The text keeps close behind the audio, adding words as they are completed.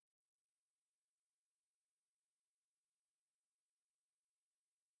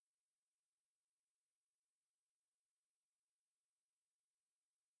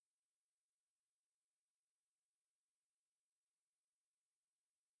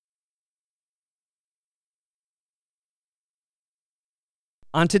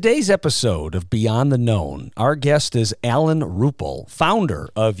On today's episode of Beyond the Known, our guest is Alan Ruppel, founder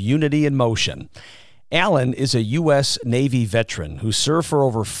of Unity in Motion. Alan is a U.S. Navy veteran who served for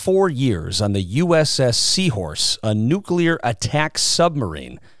over 4 years on the USS Seahorse, a nuclear attack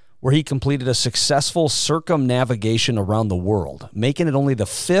submarine, where he completed a successful circumnavigation around the world, making it only the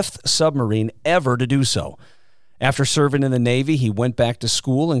 5th submarine ever to do so. After serving in the Navy, he went back to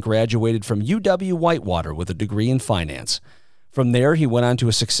school and graduated from UW-Whitewater with a degree in finance. From there, he went on to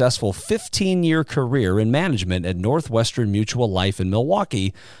a successful 15-year career in management at Northwestern Mutual Life in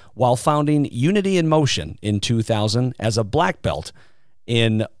Milwaukee, while founding Unity in Motion in 2000 as a black belt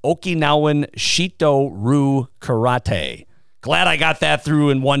in Okinawan Shito-Ryu Karate. Glad I got that through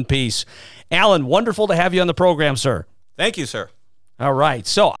in one piece. Alan, wonderful to have you on the program, sir. Thank you, sir. All right,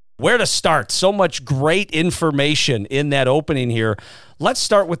 so where to start? So much great information in that opening here. Let's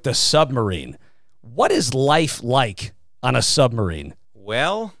start with the submarine. What is life like on a submarine?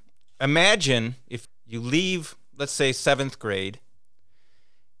 Well, imagine if you leave, let's say, 7th grade,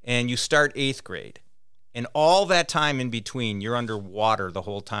 and you start 8th grade. And all that time in between, you're underwater the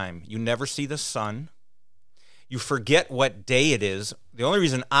whole time. You never see the sun. You forget what day it is. The only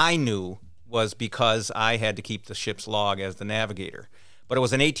reason I knew was because I had to keep the ship's log as the navigator. But it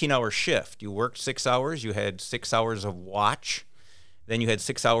was an 18-hour shift. You worked 6 hours. You had 6 hours of watch. Then you had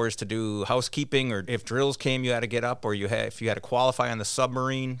 6 hours to do housekeeping, or if drills came, you had to get up, or if you had to qualify on the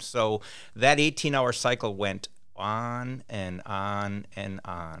submarine. So that 18-hour cycle went on and on and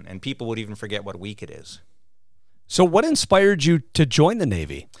on, and people would even forget what week it is. So what inspired you to join the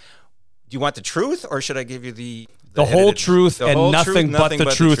Navy? Do you want the truth, or should I give you the whole truth and nothing but the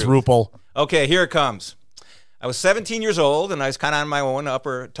truth, Ruppel? Okay, here it comes. I was 17 years old, and I was kind of on my own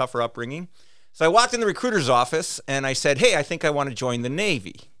tougher upbringing. So I walked in the recruiter's office, and I said, hey, I think I want to join the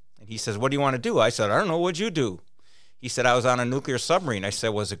Navy. And he says, what do you want to do? I said, I don't know. What'd you do? He said, I was on a nuclear submarine. I said,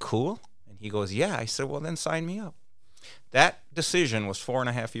 was it cool? And he goes, yeah. I said, well, then sign me up. That decision was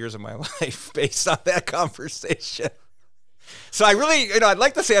 4.5 years of my life based on that conversation. So I really, I'd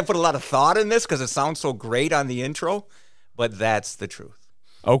like to say I put a lot of thought in this because it sounds so great on the intro, but that's the truth.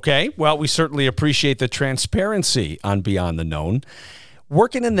 Okay. Well, we certainly appreciate the transparency on Beyond the Known.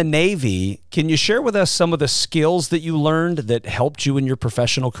 Working in the Navy, can you share with us some of the skills that you learned that helped you in your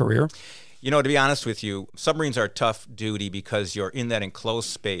professional career? To be honest with you, submarines are tough duty because you're in that enclosed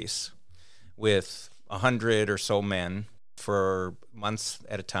space with 100 or so men for months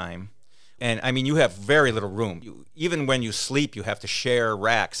at a time. And, you have very little room. Even when you sleep, you have to share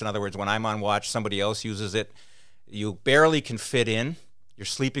racks. In other words, when I'm on watch, somebody else uses it. You barely can fit in. You're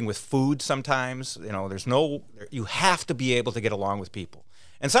sleeping with food sometimes. You have to be able to get along with people.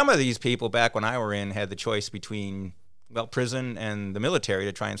 And some of these people back when I were in had the choice between, prison and the military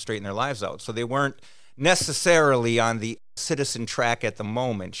to try and straighten their lives out. So they weren't necessarily on the citizen track at the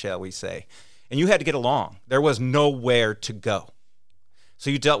moment, shall we say. And you had to get along. There was nowhere to go. So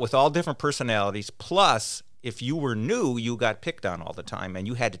you dealt with all different personalities. Plus, if you were new, you got picked on all the time, and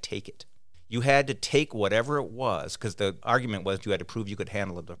you had to take it. You had to take whatever it was, because the argument was you had to prove you could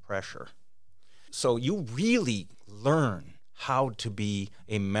handle the pressure. So you really learn how to be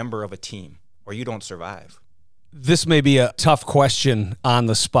a member of a team, or you don't survive. This may be a tough question on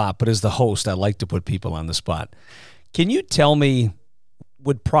the spot, but as the host, I like to put people on the spot. Can you tell me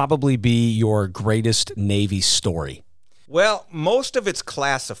would probably be your greatest Navy story? Well, most of it's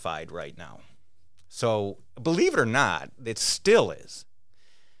classified right now. So believe it or not, it still is.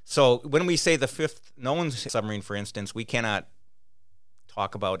 So when we say the 5th known submarine, for instance, we cannot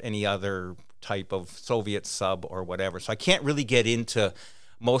talk about any other type of Soviet sub or whatever. So I can't really get into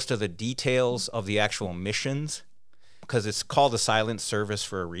most of the details of the actual missions because it's called a silent service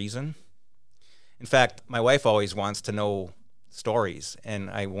for a reason. In fact, my wife always wants to know stories, and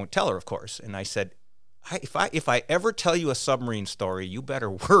I won't tell her, of course. And I said, if I ever tell you a submarine story, you better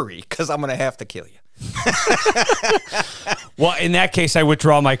worry because I'm going to have to kill you. Well, in that case, I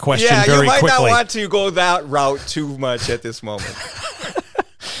withdraw my question very quickly. Yeah, you might not want to go that route too much at this moment.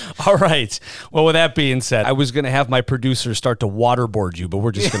 All right. Well, with that being said, I was going to have my producer start to waterboard you, but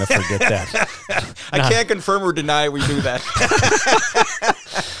we're just going to forget that. I can't confirm or deny we do that.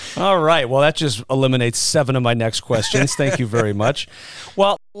 All right. Well, that just eliminates 7 of my next questions. Thank you very much.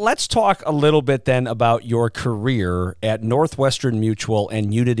 Well, let's talk a little bit then about your career at Northwestern Mutual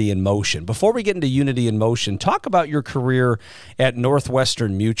and Unity in Motion. Before we get into Unity in Motion, talk about your career at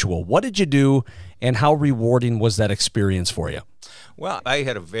Northwestern Mutual. What did you do, and how rewarding was that experience for you? Well, I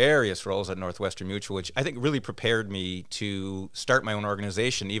had various roles at Northwestern Mutual, which I think really prepared me to start my own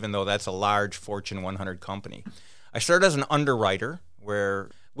organization, even though that's a large Fortune 100 company. I started as an underwriter, where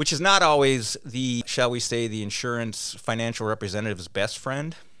which is not always the, shall we say, the insurance financial representative's best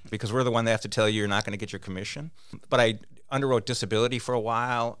friend, because we're the one that have to tell you you're not going to get your commission. But I underwrote disability for a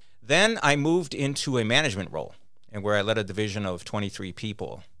while. Then I moved into a management role, and where I led a division of 23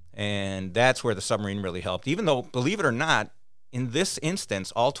 people. And that's where the submarine really helped, even though, believe it or not, in this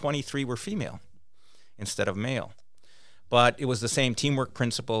instance, all 23 were female instead of male. But it was the same teamwork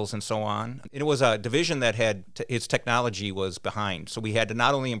principles and so on. It was a division that had, its technology was behind. So we had to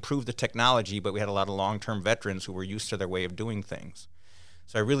not only improve the technology, but we had a lot of long-term veterans who were used to their way of doing things.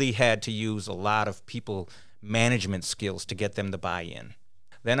 So I really had to use a lot of people management skills to get them to buy in.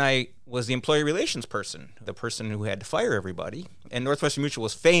 Then I was the employee relations person, the person who had to fire everybody. And Northwestern Mutual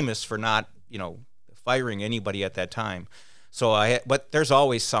was famous for not, firing anybody at that time. But there's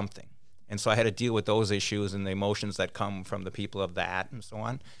always something. And so I had to deal with those issues and the emotions that come from the people of that and so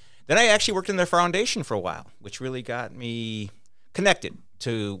on. Then I actually worked in their foundation for a while, which really got me connected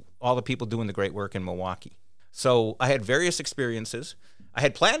to all the people doing the great work in Milwaukee. So I had various experiences. I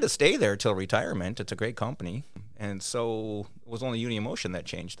had planned to stay there till retirement. It's a great company. And so it was only Unimotion that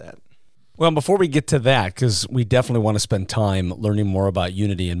changed that. Well, before we get to that, because we definitely want to spend time learning more about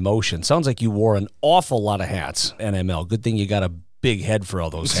Unity in Motion. Sounds like you wore an awful lot of hats, NML. Good thing you got a big head for all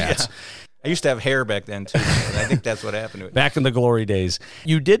those hats. Yeah. I used to have hair back then, too. And I think that's what happened to it. Back in the glory days.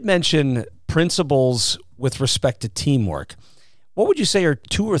 You did mention principles with respect to teamwork. What would you say are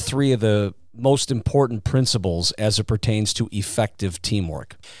 2 or 3 of the most important principles as it pertains to effective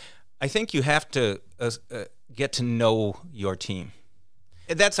teamwork? I think you have to get to know your team.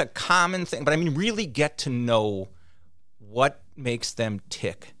 That's a common thing, but I mean really get to know what makes them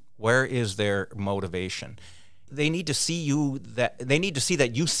tick. Where is their motivation? They need to see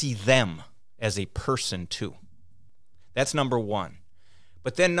that you see them as a person too. That's number 1.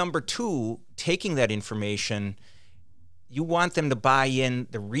 But then number 2, taking that information, you want them to buy in.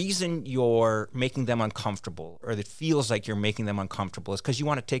 The reason you're making them uncomfortable, or it feels like you're making them uncomfortable, is because you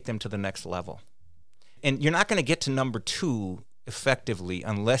want to take them to the next level. And you're not going to get to number 2 effectively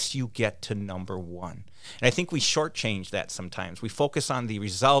unless you get to number 1. And I think we shortchange that sometimes. We focus on the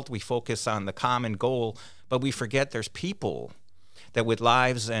result, we focus on the common goal, but we forget there's people that with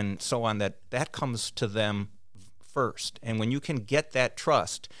lives and so on, that comes to them first. And when you can get that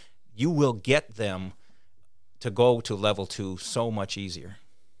trust, you will get them to go to level 2 so much easier.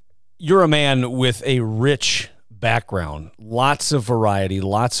 You're a man with a rich background, lots of variety,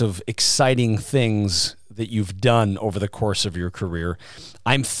 lots of exciting things that you've done over the course of your career.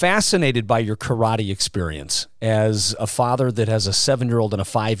 I'm fascinated by your karate experience. As a father that has a 7-year-old and a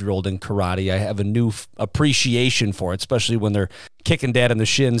 5-year-old in karate, I have a new appreciation for it, especially when they're kicking dad in the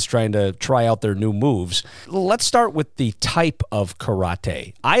shins trying to try out their new moves. Let's start with the type of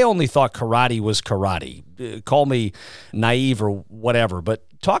karate. I only thought karate was karate. Call me naive or whatever, but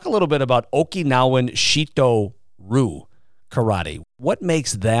talk a little bit about Okinawan Shito-ryu karate. What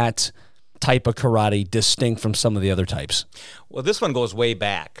makes that type of karate distinct from some of the other types? Well, this one goes way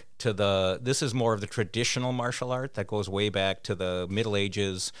back to this is more of the traditional martial art that goes way back to the Middle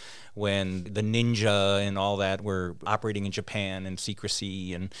Ages when the ninja and all that were operating in Japan in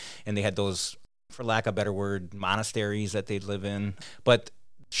secrecy, and they had those, for lack of a better word, monasteries that they'd live in. But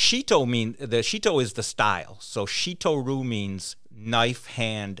Shito is the style. So Shito-ryu means knife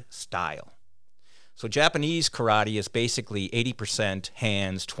hand style. So Japanese karate is basically 80%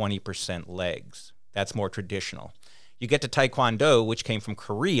 hands, 20% legs. That's more traditional. You get to Taekwondo, which came from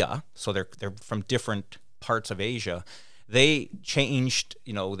Korea, so they're from different parts of Asia. They changed,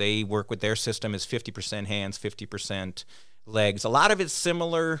 they work with their system as 50% hands, 50% legs. A lot of it's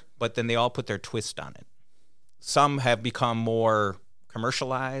similar, but then they all put their twist on it. Some have become more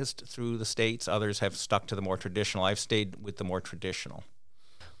commercialized through the States. Others have stuck to the more traditional. I've stayed with the more traditional.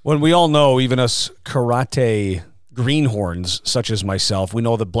 When we all know, even us karate greenhorns, such as myself, we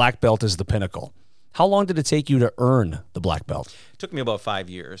know the black belt is the pinnacle. How long did it take you to earn the black belt? It took me about 5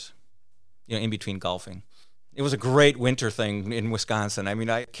 years, in between golfing. It was a great winter thing in Wisconsin. I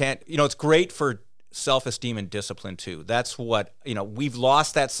mean, I can't, it's great for self-esteem and discipline too. That's what, we've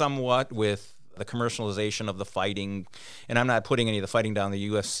lost that somewhat with the commercialization of the fighting, and I'm not putting any of the fighting down, the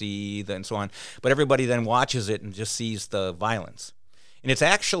UFC and so on, but everybody then watches it and just sees the violence. And it's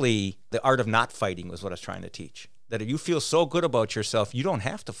actually the art of not fighting was what I was trying to teach. That if you feel so good about yourself, you don't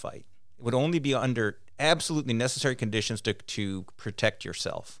have to fight. It would only be under absolutely necessary conditions to protect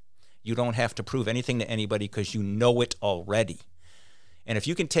yourself. You don't have to prove anything to anybody because you know it already. And if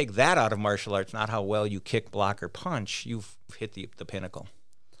you can take that out of martial arts, not how well you kick, block, or punch, you've hit the pinnacle.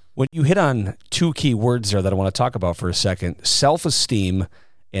 When you hit on 2 key words there that I want to talk about for a second, self-esteem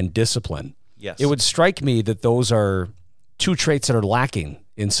and discipline. Yes. It would strike me that those are 2 traits that are lacking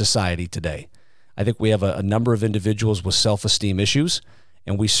in society today. I think we have a number of individuals with self-esteem issues,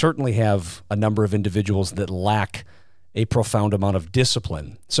 and we certainly have a number of individuals that lack a profound amount of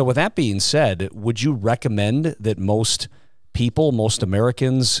discipline. So with that being said, would you recommend that most people, most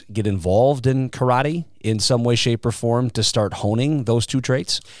Americans get involved in karate in some way, shape, or form to start honing those two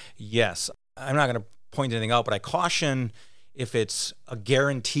traits? Yes. I'm not going to point anything out, but I caution if it's a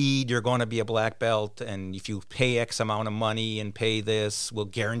guaranteed you're going to be a black belt, and if you pay X amount of money and pay this, we'll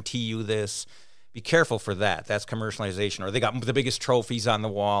guarantee you this. Be careful for that. That's commercialization. Or they got the biggest trophies on the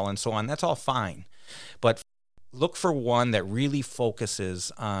wall and so on. That's all fine. But look for one that really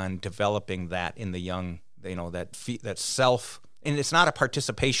focuses on developing that in the young, that self. And it's not a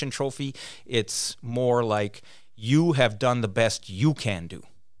participation trophy. It's more like you have done the best you can do.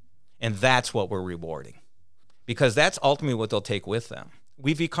 And that's what we're rewarding. Because that's ultimately what they'll take with them.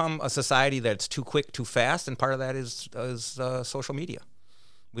 We've become a society that's too quick, too fast, and part of that is social media.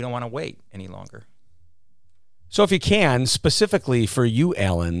 We don't want to wait any longer. So if you can, specifically for you,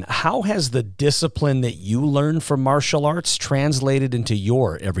 Alan, how has the discipline that you learned from martial arts translated into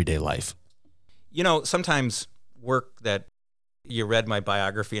your everyday life? Sometimes work that you read my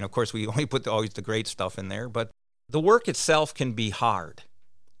biography, and of course we only put always the great stuff in there, but the work itself can be hard.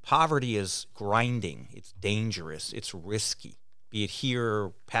 Poverty is grinding. It's dangerous. It's risky, be it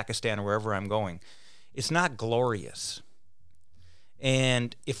here, Pakistan, or wherever I'm going. It's not glorious.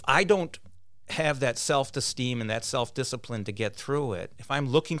 And if I don't have that self-esteem and that self-discipline to get through it, if I'm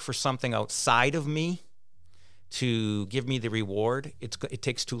looking for something outside of me to give me the reward, it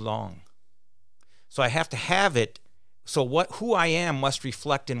takes too long. So I have to have it. So who I am must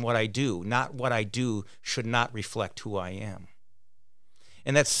reflect in what I do. Not what I do should not reflect who I am.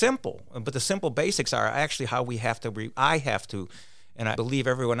 And that's simple, but the simple basics are actually how we have to, I have to, and I believe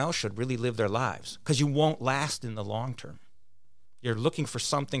everyone else should really live their lives, because you won't last in the long term. You're looking for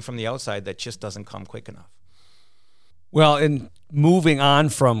something from the outside that just doesn't come quick enough. Well, in moving on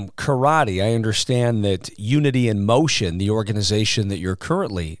from karate, I understand that Unity in Motion, the organization that you're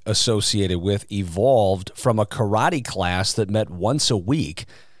currently associated with, evolved from a karate class that met once a week,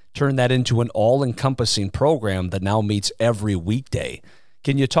 turned that into an all-encompassing program that now meets every weekday.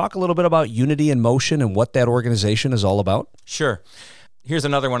 Can you talk a little bit about Unity in Motion and what that organization is all about? Sure. Here's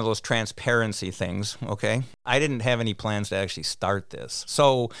another one of those transparency things, okay? I didn't have any plans to actually start this.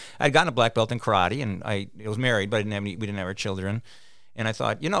 So I'd gotten a black belt in karate, and I was married, but we didn't have our children. And I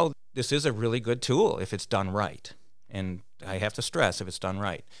thought, this is a really good tool if it's done right. And I have to stress, if it's done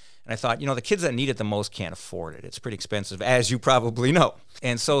right. And I thought, the kids that need it the most can't afford it. It's pretty expensive, as you probably know.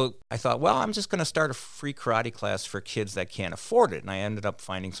 And so I thought, well, I'm just going to start a free karate class for kids that can't afford it. And I ended up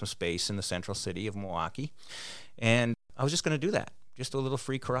finding some space in the central city of Milwaukee. And I was just going to do that, just a little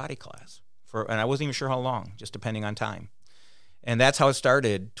free karate class. And I wasn't even sure how long, just depending on time. And that's how it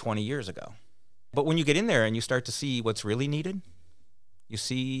started 20 years ago. But when you get in there and you start to see what's really needed, you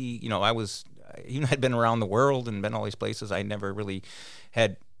see, I'd been around the world and been all these places. I never really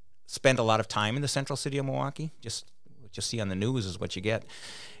had spent a lot of time in the central city of Milwaukee. Just see on the news is what you get.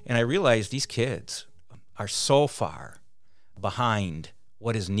 And I realized these kids are so far behind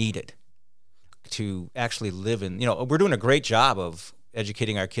what is needed to actually live in, we're doing a great job of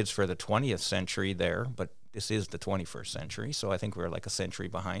educating our kids for the 20th century there, but this is the 21st century, so I think we're like a century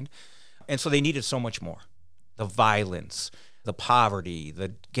behind. And so they needed so much more. The violence, the poverty,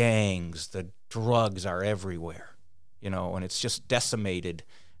 the gangs, the drugs are everywhere, and it's just decimated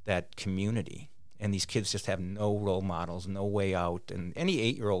that community. And these kids just have no role models, no way out. And any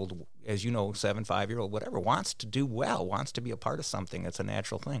 8-year-old, as you know, 5-year-old, whatever, wants to do well, wants to be a part of something. It's a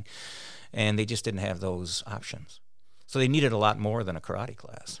natural thing. And they just didn't have those options. So they needed a lot more than a karate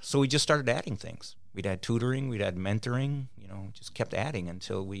class. So we just started adding things. We'd add tutoring, we'd add mentoring, just kept adding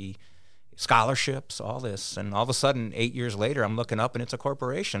until scholarships, all this. And all of a sudden, 8 years later, I'm looking up and it's a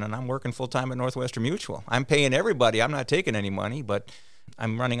corporation and I'm working full-time at Northwestern Mutual. I'm paying everybody. I'm not taking any money, but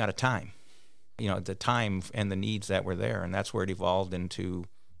I'm running out of time. The time and the needs that were there. And that's where it evolved into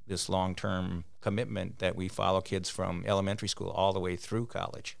this long-term commitment that we follow kids from elementary school all the way through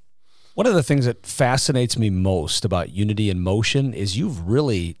college. One of the things that fascinates me most about Unity in Motion is you've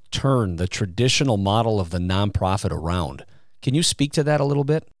really turned the traditional model of the nonprofit around. Can you speak to that a little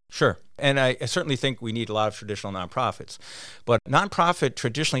bit? Sure. And I certainly think we need a lot of traditional nonprofits. But nonprofit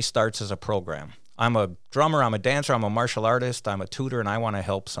traditionally starts as a program. I'm a drummer, I'm a dancer, I'm a martial artist, I'm a tutor, and I want to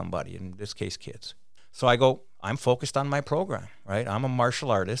help somebody, in this case, kids. So I go, I'm focused on my program, right? I'm a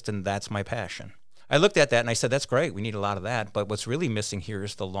martial artist, and that's my passion. I looked at that and I said, that's great. We need a lot of that. But what's really missing here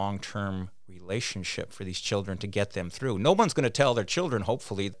is the long-term relationship for these children to get them through. No one's going to tell their children,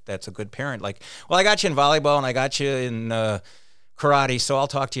 hopefully, that's a good parent. Like, well, I got you in volleyball and I got you in karate, so I'll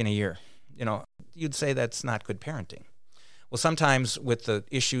talk to you in a year. You'd say that's not good parenting. Well, sometimes with the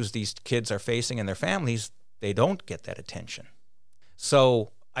issues these kids are facing in their families, they don't get that attention.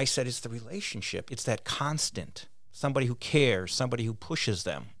 So I said, it's the relationship. It's that constant, somebody who cares, somebody who pushes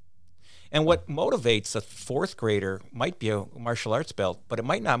them. And what motivates a fourth grader might be a martial arts belt, but it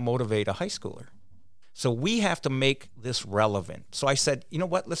might not motivate a high schooler. So we have to make this relevant. So I said, you know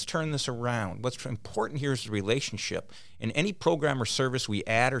what, let's turn this around. What's important here is the relationship. And any program or service we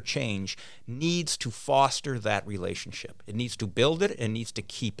add or change needs to foster that relationship. It needs to build it and needs to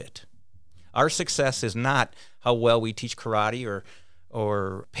keep it. Our success is not how well we teach karate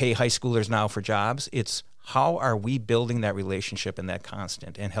or pay high schoolers now for jobs. It's how are we building that relationship and that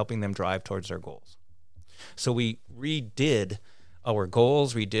constant and helping them drive towards their goals. So we redid our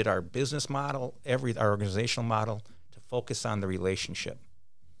goals, we did our business model, our organizational model to focus on the relationship,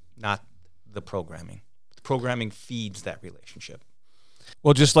 not the programming. The programming feeds that relationship.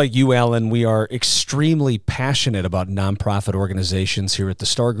 Well, just like you, Alan, we are extremely passionate about nonprofit organizations here at the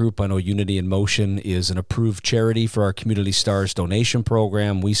Star Group. I know Unity in Motion is an approved charity for our Community Stars donation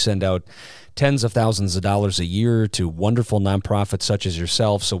program. We send out tens of thousands of dollars a year to wonderful nonprofits such as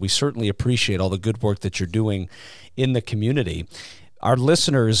yourself. So we certainly appreciate all the good work that you're doing in the community. Our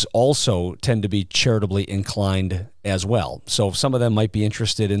listeners also tend to be charitably inclined as well. So some of them might be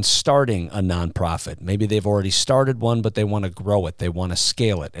interested in starting a nonprofit. Maybe they've already started one, but they want to grow it. They want to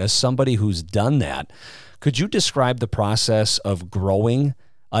scale it. As somebody who's done that, could you describe the process of growing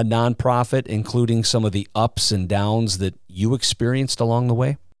a nonprofit, including some of the ups and downs that you experienced along the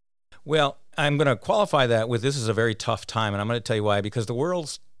way? Well, I'm going to qualify that with this is a very tough time, and I'm going to tell you why. Because the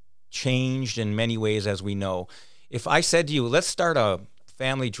world's changed in many ways, as we know. If I said to you, let's start a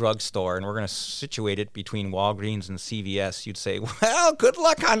family drugstore and we're going to situate it between Walgreens and CVS, you'd say, well, good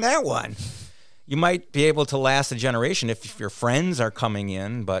luck on that one. You might be able to last a generation if your friends are coming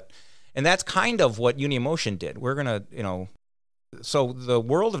in, and that's kind of what Unity in Motion did. We're going to, so the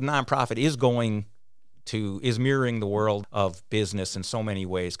world of nonprofit is mirroring the world of business in so many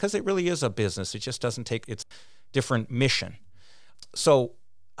ways, because it really is a business. It just doesn't take its different mission. So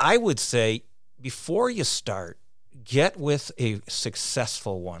I would say before you start, get with a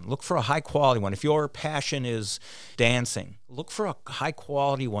successful one. Look for a high quality one. If your passion is dancing, look for a high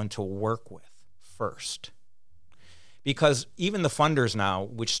quality one to work with first. Because even the funders now,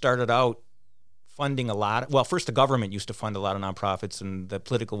 which started out funding a lot, first the government used to fund a lot of nonprofits, and the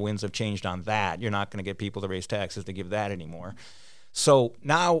political winds have changed on that. You're not going to get people to raise taxes to give that anymore. So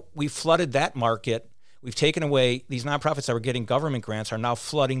now we've flooded that market. We've taken away, these nonprofits that were getting government grants are now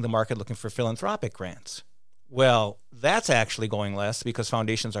flooding the market looking for philanthropic grants. Well, that's actually going less because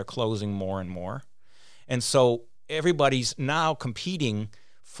foundations are closing more and more. And so everybody's now competing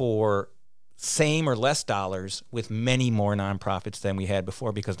for same or less dollars with many more nonprofits than we had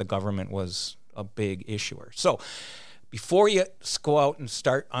before because the government was a big issuer. So before you go out and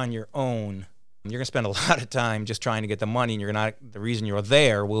start on your own, you're going to spend a lot of time just trying to get the money, and the reason you're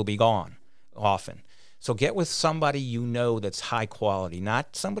there will be gone often. So get with somebody that's high quality,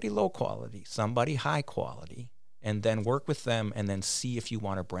 not somebody low quality, somebody high quality, and then work with them and then see if you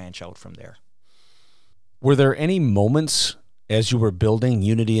want to branch out from there. Were there any moments as you were building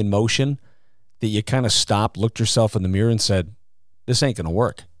Unity in Motion that you kind of stopped, looked yourself in the mirror and said, this ain't going to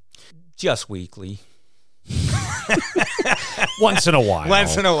work? Just weekly. Once in a while.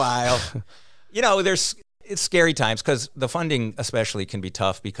 Once in a while. It's scary times because the funding especially can be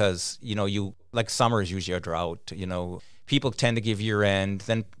tough because, like summer is usually a drought. People tend to give year end.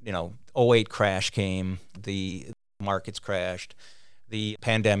 Then, 2008 crash came. The markets crashed. The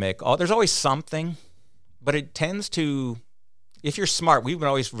pandemic. There's always something, but it tends to, if you're smart, we've been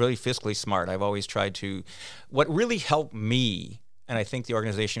always really fiscally smart. I've always tried to, what really helped me, and I think the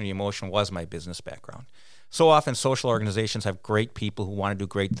organization Unity in Motion was my business background. So often social organizations have great people who want to do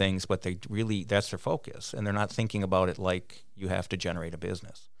great things, but that's their focus, and they're not thinking about it like you have to generate a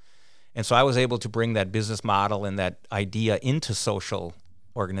business. And so I was able to bring that business model and that idea into social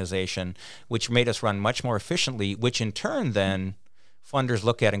organization, which made us run much more efficiently, which in turn then funders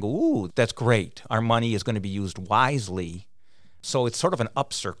look at and go, ooh, that's great. Our money is going to be used wisely. So it's sort of an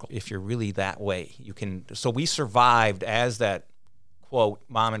upcircle if you're really that way. So we survived as that, quote,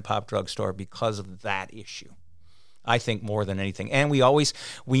 mom and pop drugstore because of that issue, I think, more than anything. And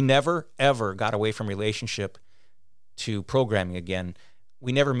we never, ever got away from relationship to programming again.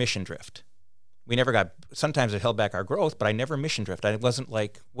 We never mission drift. Sometimes it held back our growth, but I never mission drift. It wasn't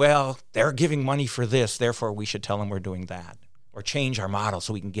like, well, they're giving money for this, therefore we should tell them we're doing that, or change our model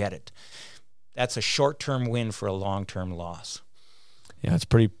so we can get it. That's a short-term win for a long-term loss. Yeah, it's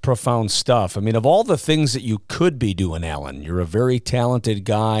pretty profound stuff. I mean, of all the things that you could be doing, Alan, you're a very talented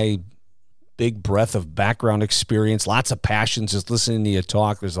guy, big breadth of background experience, lots of passions just listening to you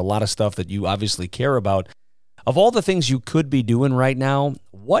talk. There's a lot of stuff that you obviously care about. Of all the things you could be doing right now,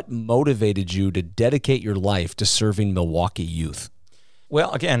 what motivated you to dedicate your life to serving Milwaukee youth?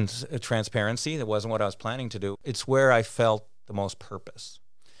 Well, again, transparency. That wasn't what I was planning to do. It's where I felt the most purpose.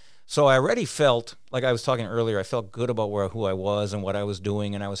 So I already felt, like I was talking earlier, I felt good about who I was and what I was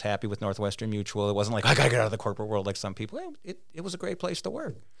doing, and I was happy with Northwestern Mutual. It wasn't like, I got to get out of the corporate world like some people. It was a great place to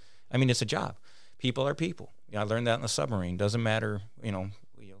work. I mean, it's a job. People are people. I learned that in the submarine. Doesn't matter,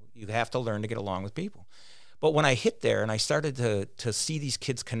 you have to learn to get along with people. But when I hit there and I started to see these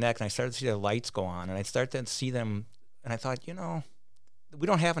kids connect, and I started to see their lights go on, and I started to see them, and I thought, we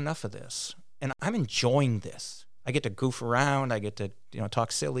don't have enough of this, and I'm enjoying this. I get to goof around. I get to,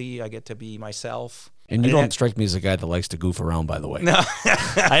 talk silly. I get to be myself. And you don't strike me as a guy that likes to goof around, by the way. No.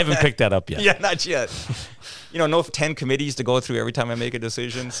 I haven't picked that up yet. Yeah, not yet. No 10 committees to go through every time I make a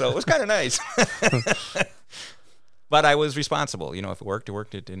decision, so it was kind of nice. But I was responsible. If it worked, it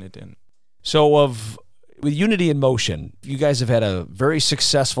worked. It didn't. So with Unity in Motion, you guys have had a very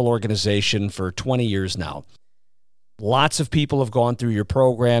successful organization for 20 years now. Lots of people have gone through your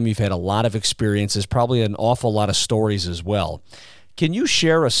program. You've had a lot of experiences, probably an awful lot of stories as well. Can you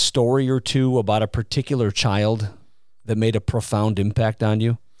share a story or two about a particular child that made a profound impact on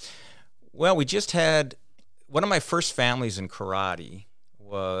you? Well, we just had one of my first families in karate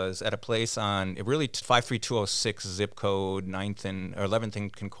was at a place on 53206 zip code, 11th in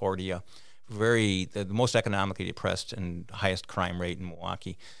Concordia, the most economically depressed and highest crime rate in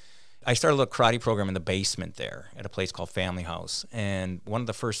Milwaukee. I started a little karate program in the basement there at a place called Family House. And one of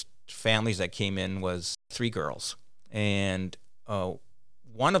the first families that came in was 3 girls. And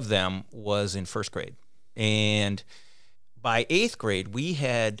one of them was in first grade. And by 8th grade, we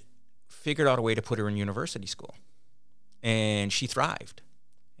had figured out a way to put her in university school. And she thrived.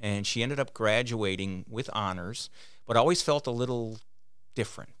 And she ended up graduating with honors, but always felt a little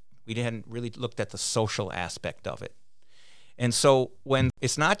different. We hadn't really looked at the social aspect of it. And so when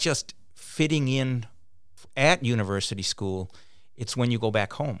it's not just fitting in at university school, it's when you go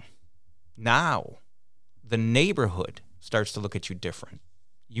back home. Now, the neighborhood starts to look at you different.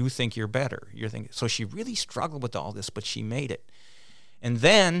 You think you're better. So she really struggled with all this, but she made it. And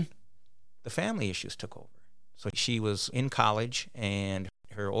then the family issues took over. So she was in college, and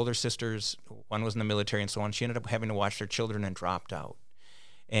her older sisters, one was in the military and so on, she ended up having to watch their children and dropped out.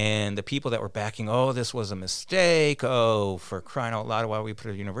 And the people that were backing, this was a mistake. For crying out loud, why we put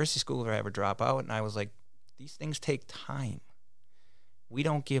her in university school or have her drop out? And I was like, these things take time. We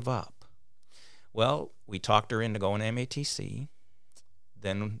don't give up. Well, we talked her into going to MATC.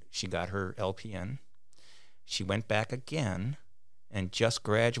 Then she got her LPN. She went back again and just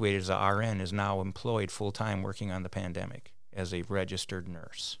graduated as a RN, is now employed full-time working on the pandemic as a registered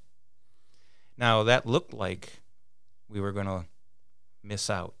nurse. Now, that looked like we were going to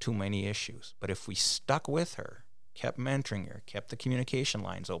miss out too many issues. But if we stuck with her, kept mentoring her, kept the communication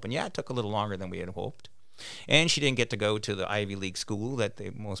lines open, it took a little longer than we had hoped. And she didn't get to go to the Ivy League school that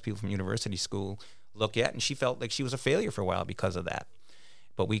most people from university school look at, and she felt like she was a failure for a while because of that.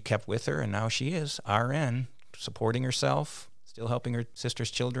 But we kept with her, and now she is RN, supporting herself, still helping her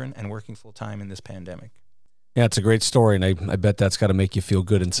sister's children, and working full-time in this pandemic. Yeah, it's a great story, and I bet that's got to make you feel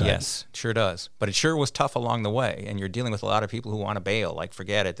good inside. Yes, it sure does. But it sure was tough along the way, and you're dealing with a lot of people who want to bail, like,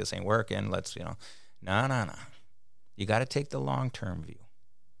 forget it, this ain't working, let's, no. You got to take the long-term view,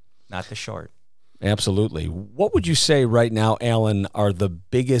 not the short. Absolutely. What would you say right now, Alan, are the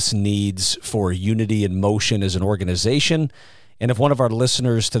biggest needs for Unity in Motion as an organization? And if one of our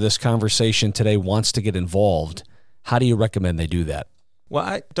listeners to this conversation today wants to get involved, how do you recommend they do that? Well,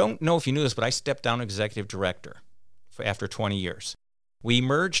 I don't know if you knew this, but I stepped down executive director after 20 years. We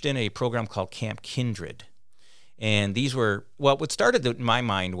merged in a program called Camp Kindred. And these were, what started in my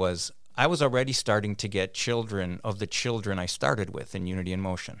mind was I was already starting to get children of the children I started with in Unity in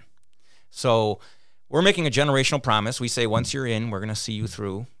Motion. So we're making a generational promise. We say once you're in, we're going to see you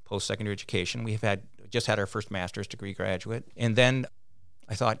through post-secondary education. We've just had our first master's degree graduate. And then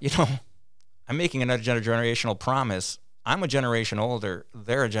I thought, I'm making another generational promise. I'm a generation older.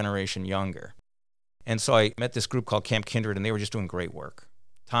 They're a generation younger. And so I met this group called Camp Kindred, and they were just doing great work.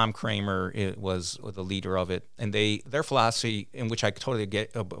 Tom Kramer was the leader of it. And their philosophy, in which I totally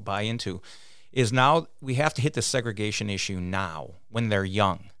buy into, is now we have to hit the segregation issue now when they're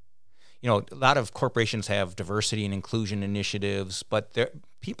young. A lot of corporations have diversity and inclusion initiatives, but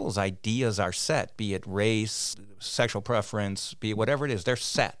people's ideas are set, be it race, sexual preference, be it whatever it is, they're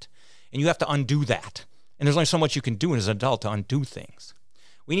set. And you have to undo that. And there's only so much you can do as an adult to undo things.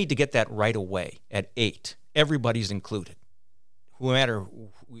 We need to get that right away at 8. Everybody's included. No matter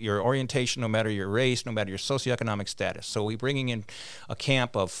your orientation, no matter your race, no matter your socioeconomic status. So we're bringing in a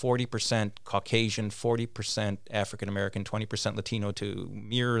camp of 40% Caucasian, 40% African-American, 20% Latino to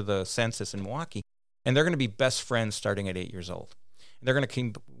mirror the census in Milwaukee. And they're going to be best friends starting at 8 years old. And they're going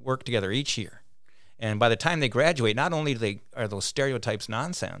to work together each year. And by the time they graduate, not only are those stereotypes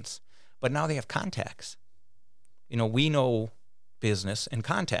nonsense, but now they have contacts. We know business and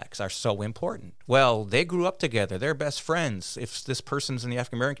contacts are so important. Well, they grew up together. They're best friends. If this person's in the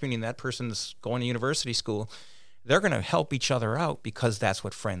African-American community and that person's going to university school, they're going to help each other out because that's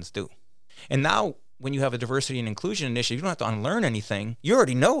what friends do. And now when you have a diversity and inclusion initiative, you don't have to unlearn anything. You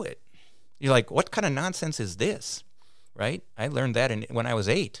already know it. You're like, what kind of nonsense is this? Right? I learned that when I was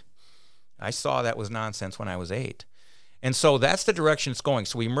 8. I saw that was nonsense when I was 8. And so that's the direction it's going.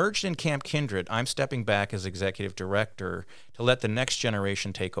 So we merged in Camp Kindred. I'm stepping back as executive director to let the next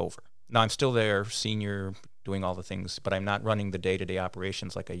generation take over. Now, I'm still there, senior, doing all the things, but I'm not running the day-to-day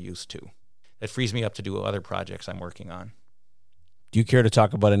operations like I used to. That frees me up to do other projects I'm working on. Do you care to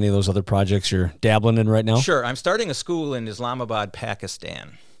talk about any of those other projects you're dabbling in right now? Sure. I'm starting a school in Islamabad,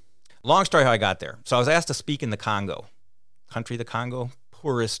 Pakistan. Long story how I got there. So I was asked to speak in the Congo. The Congo,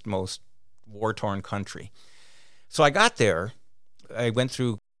 poorest, most war-torn country. So I got there, I went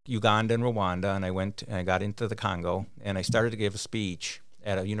through Uganda and Rwanda, and I got into the Congo, and I started to give a speech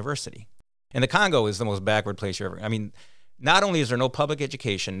at a university. And the Congo is the most backward place you ever, not only is there no public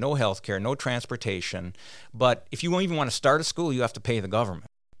education, no health care, no transportation, but if you even want to start a school, you have to pay the government.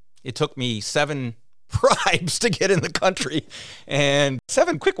 It took me 7 bribes to get in the country and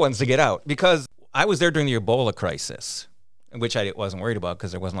 7 quick ones to get out because I was there during the Ebola crisis, which I wasn't worried about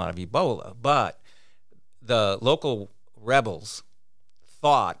because there wasn't a lot of Ebola, but the local rebels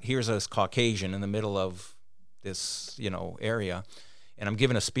thought, here's this Caucasian in the middle of this, area, and I'm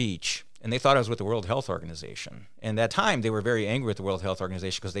giving a speech, and they thought I was with the World Health Organization. And at that time, they were very angry with the World Health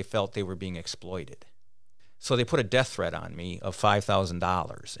Organization because they felt they were being exploited. So they put a death threat on me of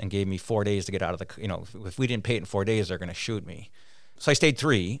 $5,000 and gave me 4 days to get out of if we didn't pay it in 4 days, they're going to shoot me. So I stayed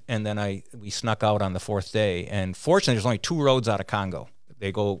 3, and then we snuck out on the 4th day. And fortunately, there's only 2 roads out of Congo.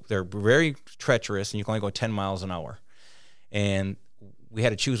 They're very treacherous, and you can only go 10 miles an hour. And we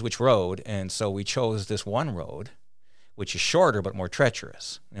had to choose which road, and so we chose this one road, which is shorter but more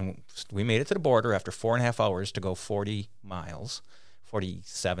treacherous. And we made it to the border after 4.5 hours to go 40 miles,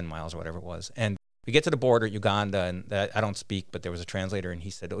 47 miles or whatever it was. And we get to the border at Uganda, and I don't speak, but there was a translator, and he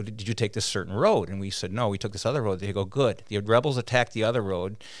said, "Oh, did you take this certain road?" And we said, "No, we took this other road." They go, "Good." The rebels attacked the other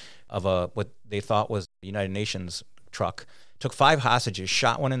road of what they thought was the United Nations truck. Took 5 hostages,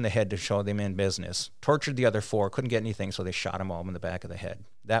 shot one in the head to show they meant business, tortured the other 4, couldn't get anything, so they shot them all in the back of the head.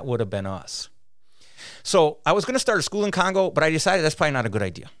 That would have been us. So I was going to start a school in Congo, but I decided that's probably not a good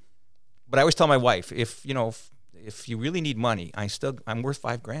idea. But I always tell my wife, if you really need money, I'm worth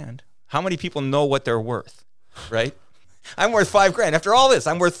 $5,000. How many people know what they're worth, right? I'm worth $5,000. After all this,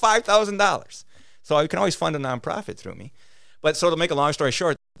 I'm worth $5,000. So I can always fund a nonprofit through me. But so to make a long story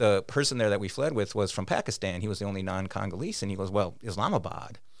short, the person there that we fled with was from Pakistan. He was the only non-Congolese, and he goes, "Well,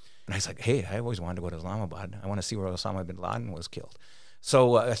 Islamabad." And I was like, "Hey, I always wanted to go to Islamabad. I want to see where Osama bin Laden was killed."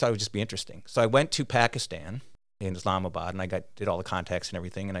 So I thought it would just be interesting. So I went to Pakistan in Islamabad, and I did all the contacts and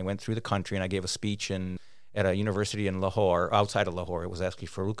everything, and I went through the country, and I gave a speech at a university in Lahore, outside of Lahore. It was actually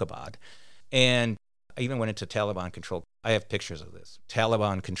Farrukhabad. And I even went into Taliban-controlled. I have pictures of this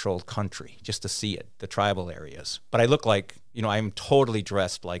Taliban-controlled country just to see it, the tribal areas. But I look like, I'm totally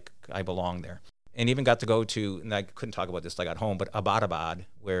dressed like I belong there. And even got to go to, and I couldn't talk about this till I got home, but Abbottabad,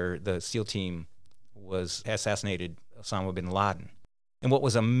 where the SEAL team assassinated Osama bin Laden. And what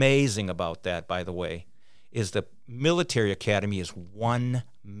was amazing about that, by the way, is the military academy is 1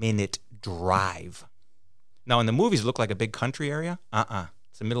 minute drive. Now, in the movies, it looked like a big country area.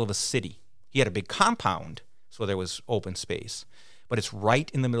 It's the middle of a city. He had a big compound, so there was open space. But it's right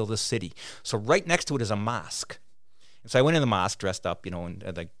in the middle of the city. So right next to it is a mosque. And so I went in the mosque dressed up,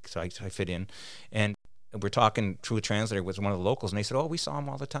 so I fit in. And we're talking through a translator with one of the locals, and they said, "Oh, we saw him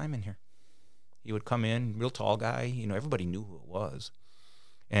all the time in here. He would come in, real tall guy. Everybody knew who it was."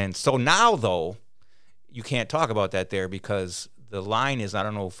 And so now, though, you can't talk about that there because the line is, I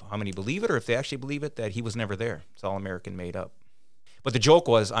don't know how many believe it or if they actually believe it, that he was never there. It's all American made up. But the joke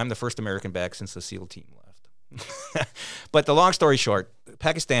was, I'm the first American back since the SEAL team left. But the long story short,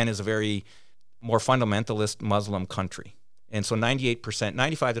 Pakistan is a very more fundamentalist Muslim country. And so 95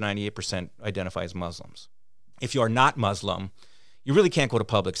 to 98% identify as Muslims. If you are not Muslim, you really can't go to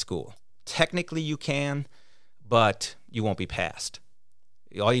public school. Technically you can, but you won't be passed.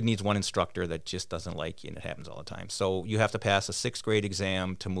 All you need is one instructor that just doesn't like you, and it happens all the time. So you have to pass a 6th grade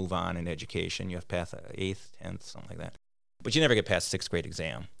exam to move on in education. You have to pass an 8th, 10th, something like that. But you never get past 6th grade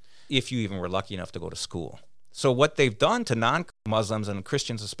exam if you even were lucky enough to go to school. So what they've done to non-Muslims and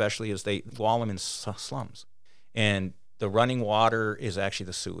Christians especially is they wall them in slums. And the running water is actually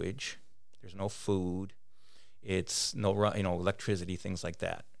the sewage. There's no food. It's no, electricity, things like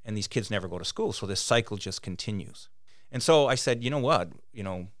that. And these kids never go to school, so this cycle just continues. And so I said, you know what,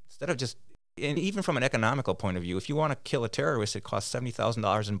 instead of just, and even from an economical point of view, if you want to kill a terrorist, it costs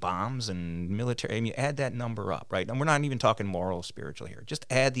 $70,000 in bombs and military. I mean, add that number up, right? And we're not even talking moral, spiritual here. Just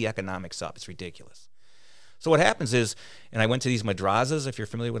add the economics up. It's ridiculous. So what happens is, and I went to these madrasas, if you're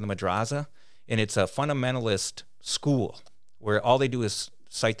familiar with a madrasa, and it's a fundamentalist school where all they do is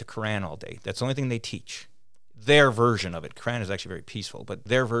cite the Quran all day. That's the only thing they teach. Their version of it. Quran is actually very peaceful, but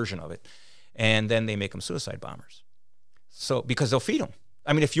their version of it. And then they make them suicide bombers. So, because they'll feed them.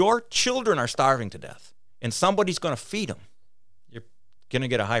 I mean, if your children are starving to death and somebody's going to feed them, you're going to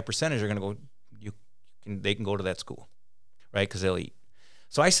get a high percentage. They're going to go. They can go to that school, right? Because they'll eat.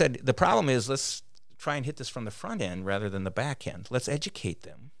 So I said the problem is let's try and hit this from the front end rather than the back end. Let's educate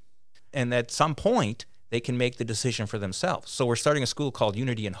them, and at some point they can make the decision for themselves. So we're starting a school called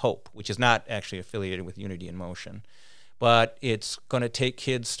Unity and Hope, which is not actually affiliated with Unity in Motion, but it's going to take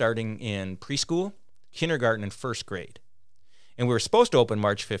kids starting in preschool, kindergarten, and 1st grade. And we were supposed to open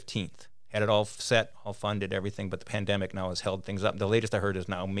March 15th. Had it all set, all funded, everything, but the pandemic now has held things up. The latest I heard is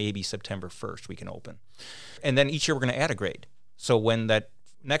now maybe September 1st we can open. And then each year we're going to add a grade. So when that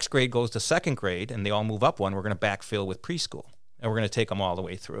next grade goes to 2nd grade and they all move up one, we're going to backfill with preschool. And we're going to take them all the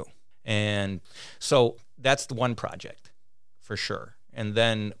way through. And so that's the one project for sure. And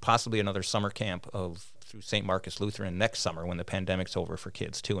then possibly another summer camp through St. Marcus Lutheran next summer when the pandemic's over for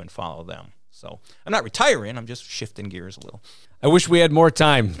kids too, and follow them. So I'm not retiring. I'm just shifting gears a little. I wish we had more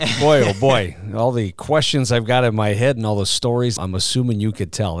time. Boy, oh boy. All the questions I've got in my head and all the stories, I'm assuming you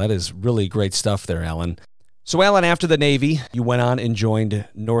could tell. That is really great stuff there, Alan. So, Alan, after the Navy, you went on and joined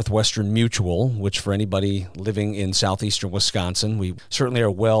Northwestern Mutual, which for anybody living in southeastern Wisconsin, we certainly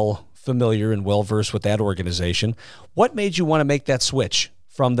are well familiar and well-versed with that organization. What made you want to make that switch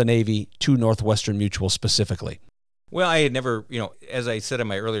from the Navy to Northwestern Mutual specifically? Well, I had never, as I said in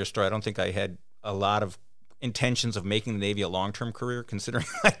my earlier story, I don't think I had a lot of intentions of making the Navy a long-term career, considering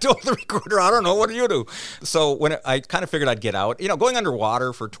I told the recruiter, I don't know, what do you do? So when I kind of figured I'd get out, going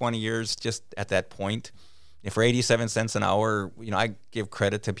underwater for 20 years, just at that point, for 87 cents an hour, I give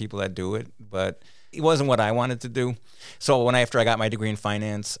credit to people that do it, but it wasn't what I wanted to do. So after I got my degree in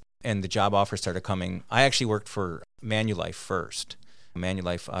finance and the job offers started coming, I actually worked for Manulife first.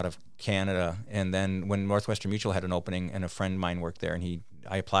 Manulife out of Canada, and then when Northwestern Mutual had an opening and a friend of mine worked there and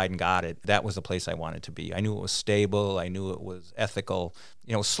I applied and got it, that was the place I wanted to be. I knew it was stable, I knew it was ethical,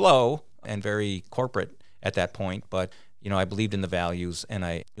 slow and very corporate at that point, but I believed in the values and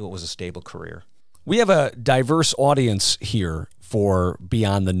I knew it was a stable career. We have a diverse audience here for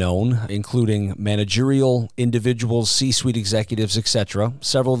Beyond the Known, including managerial individuals, C-suite executives, etc.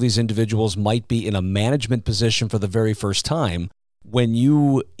 Several of these individuals might be in a management position for the very first time. When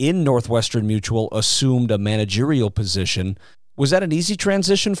you, in Northwestern Mutual, assumed a managerial position, was that an easy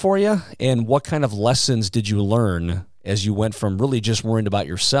transition for you? And what kind of lessons did you learn as you went from really just worrying about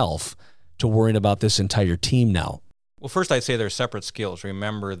yourself to worrying about this entire team now? Well, first I'd say they're separate skills.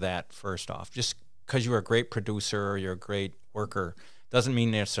 Remember that first off. Just because you're a great producer or you're a great worker doesn't mean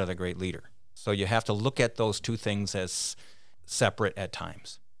you're necessarily a great leader. So you have to look at those two things as separate at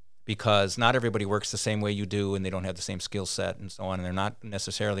times, because not everybody works the same way you do and they don't have the same skill set and so on, and they're not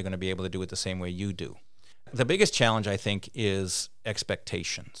necessarily going to be able to do it the same way you do. The biggest challenge, I think, is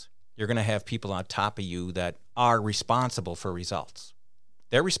expectations. You're going to have people on top of you that are responsible for results.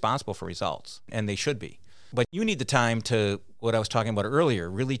 They're responsible for results, and they should be. But you need the time to, what I was talking about earlier,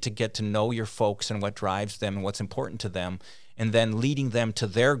 really to get to know your folks and what drives them and what's important to them, and then leading them to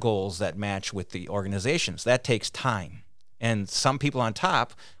their goals that match with the organizations. That takes time. And some people on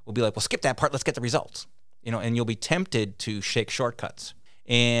top will be like, well, skip that part, let's get the results. And you'll be tempted to shake shortcuts.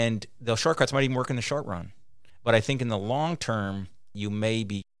 And those shortcuts might even work in the short run. But I think in the long term, you may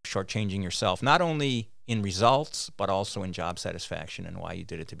be shortchanging yourself, not only in results, but also in job satisfaction and why you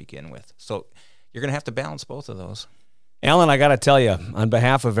did it to begin with. So you're going to have to balance both of those. Alan, I got to tell you, on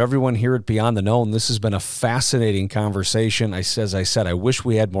behalf of everyone here at Beyond the Known, this has been a fascinating conversation. As I said, I wish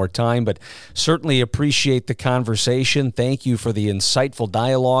we had more time, but certainly appreciate the conversation. Thank you for the insightful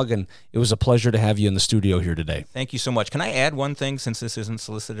dialogue, and it was a pleasure to have you in the studio here today. Thank you so much. Can I add one thing, since this isn't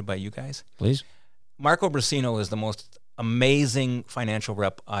solicited by you guys? Please. Marco Brasino is the most amazing financial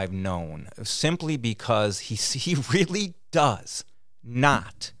rep I've known, simply because he really does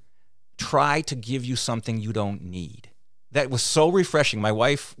not try to give you something you don't need. That was so refreshing. My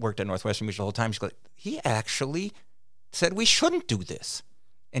wife worked at Northwestern Mutual the whole time. She's like, he actually said we shouldn't do this,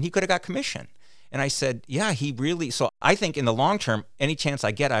 and he could have got commission. And I said, yeah, he really. So I think in the long term, any chance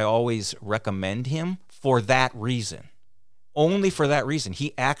I get, I always recommend him for that reason. Only for that reason.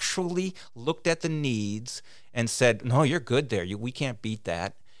 He actually looked at the needs and said, no, you're good there. We can't beat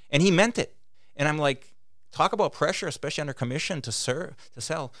that. And he meant it. And I'm like, talk about pressure, especially under commission to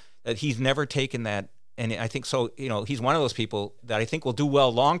sell, that he's never taken that. And I think so, he's one of those people that I think will do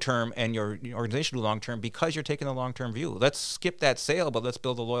well long-term, and your organization will do long-term because you're taking the long-term view. Let's skip that sale, but let's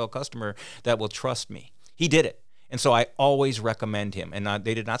build a loyal customer that will trust me. He did it. And so I always recommend him. And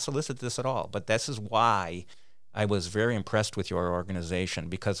they did not solicit this at all. But this is why I was very impressed with your organization,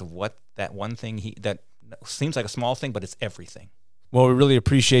 because of what that one thing that seems like a small thing, but it's everything. Well, we really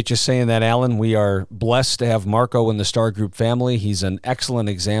appreciate you saying that, Alan. We are blessed to have Marco in the Star Group family. He's an excellent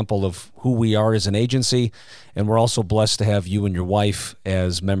example of who we are as an agency, and we're also blessed to have you and your wife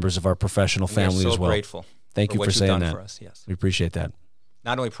as members of our professional family as well. We're so grateful. Thank you for saying that. For us, yes. We appreciate that.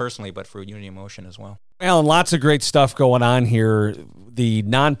 Not only personally, but for Unity in Motion as well. Alan, lots of great stuff going on here. The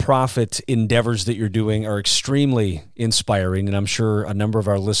nonprofit endeavors that you're doing are extremely inspiring, and I'm sure a number of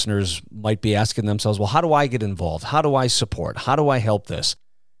our listeners might be asking themselves, well, how do I get involved? How do I support? How do I help this?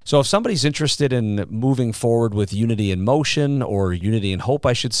 So if somebody's interested in moving forward with Unity in Motion, or Unity in Hope,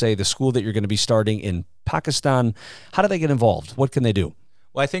 I should say, the school that you're going to be starting in Pakistan, how do they get involved? What can they do?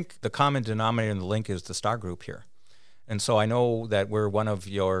 Well, I think the common denominator in the link is the Star Group here. And so I know that we're one of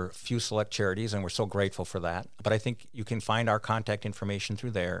your few select charities, and we're so grateful for that. But I think you can find our contact information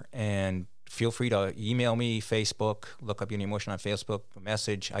through there, and feel free to email me, Facebook, look up Unity in Motion on Facebook,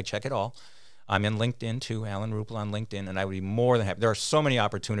 message. I check it all. I'm in LinkedIn too, Alan Ruppel on LinkedIn, and I would be more than happy. There are so many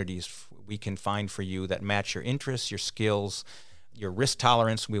opportunities we can find for you that match your interests, your skills, your risk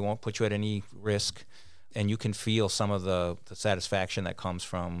tolerance. We won't put you at any risk. And you can feel some of the satisfaction that comes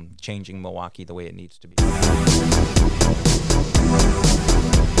from changing Milwaukee the way it needs to be.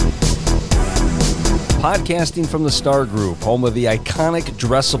 Podcasting from the Star Group, home of the iconic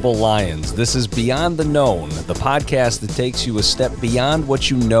dressable lions. This is Beyond the Known, the podcast that takes you a step beyond what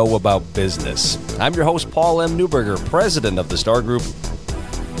you know about business. I'm your host, Paul M. Newberger, president of the Star Group.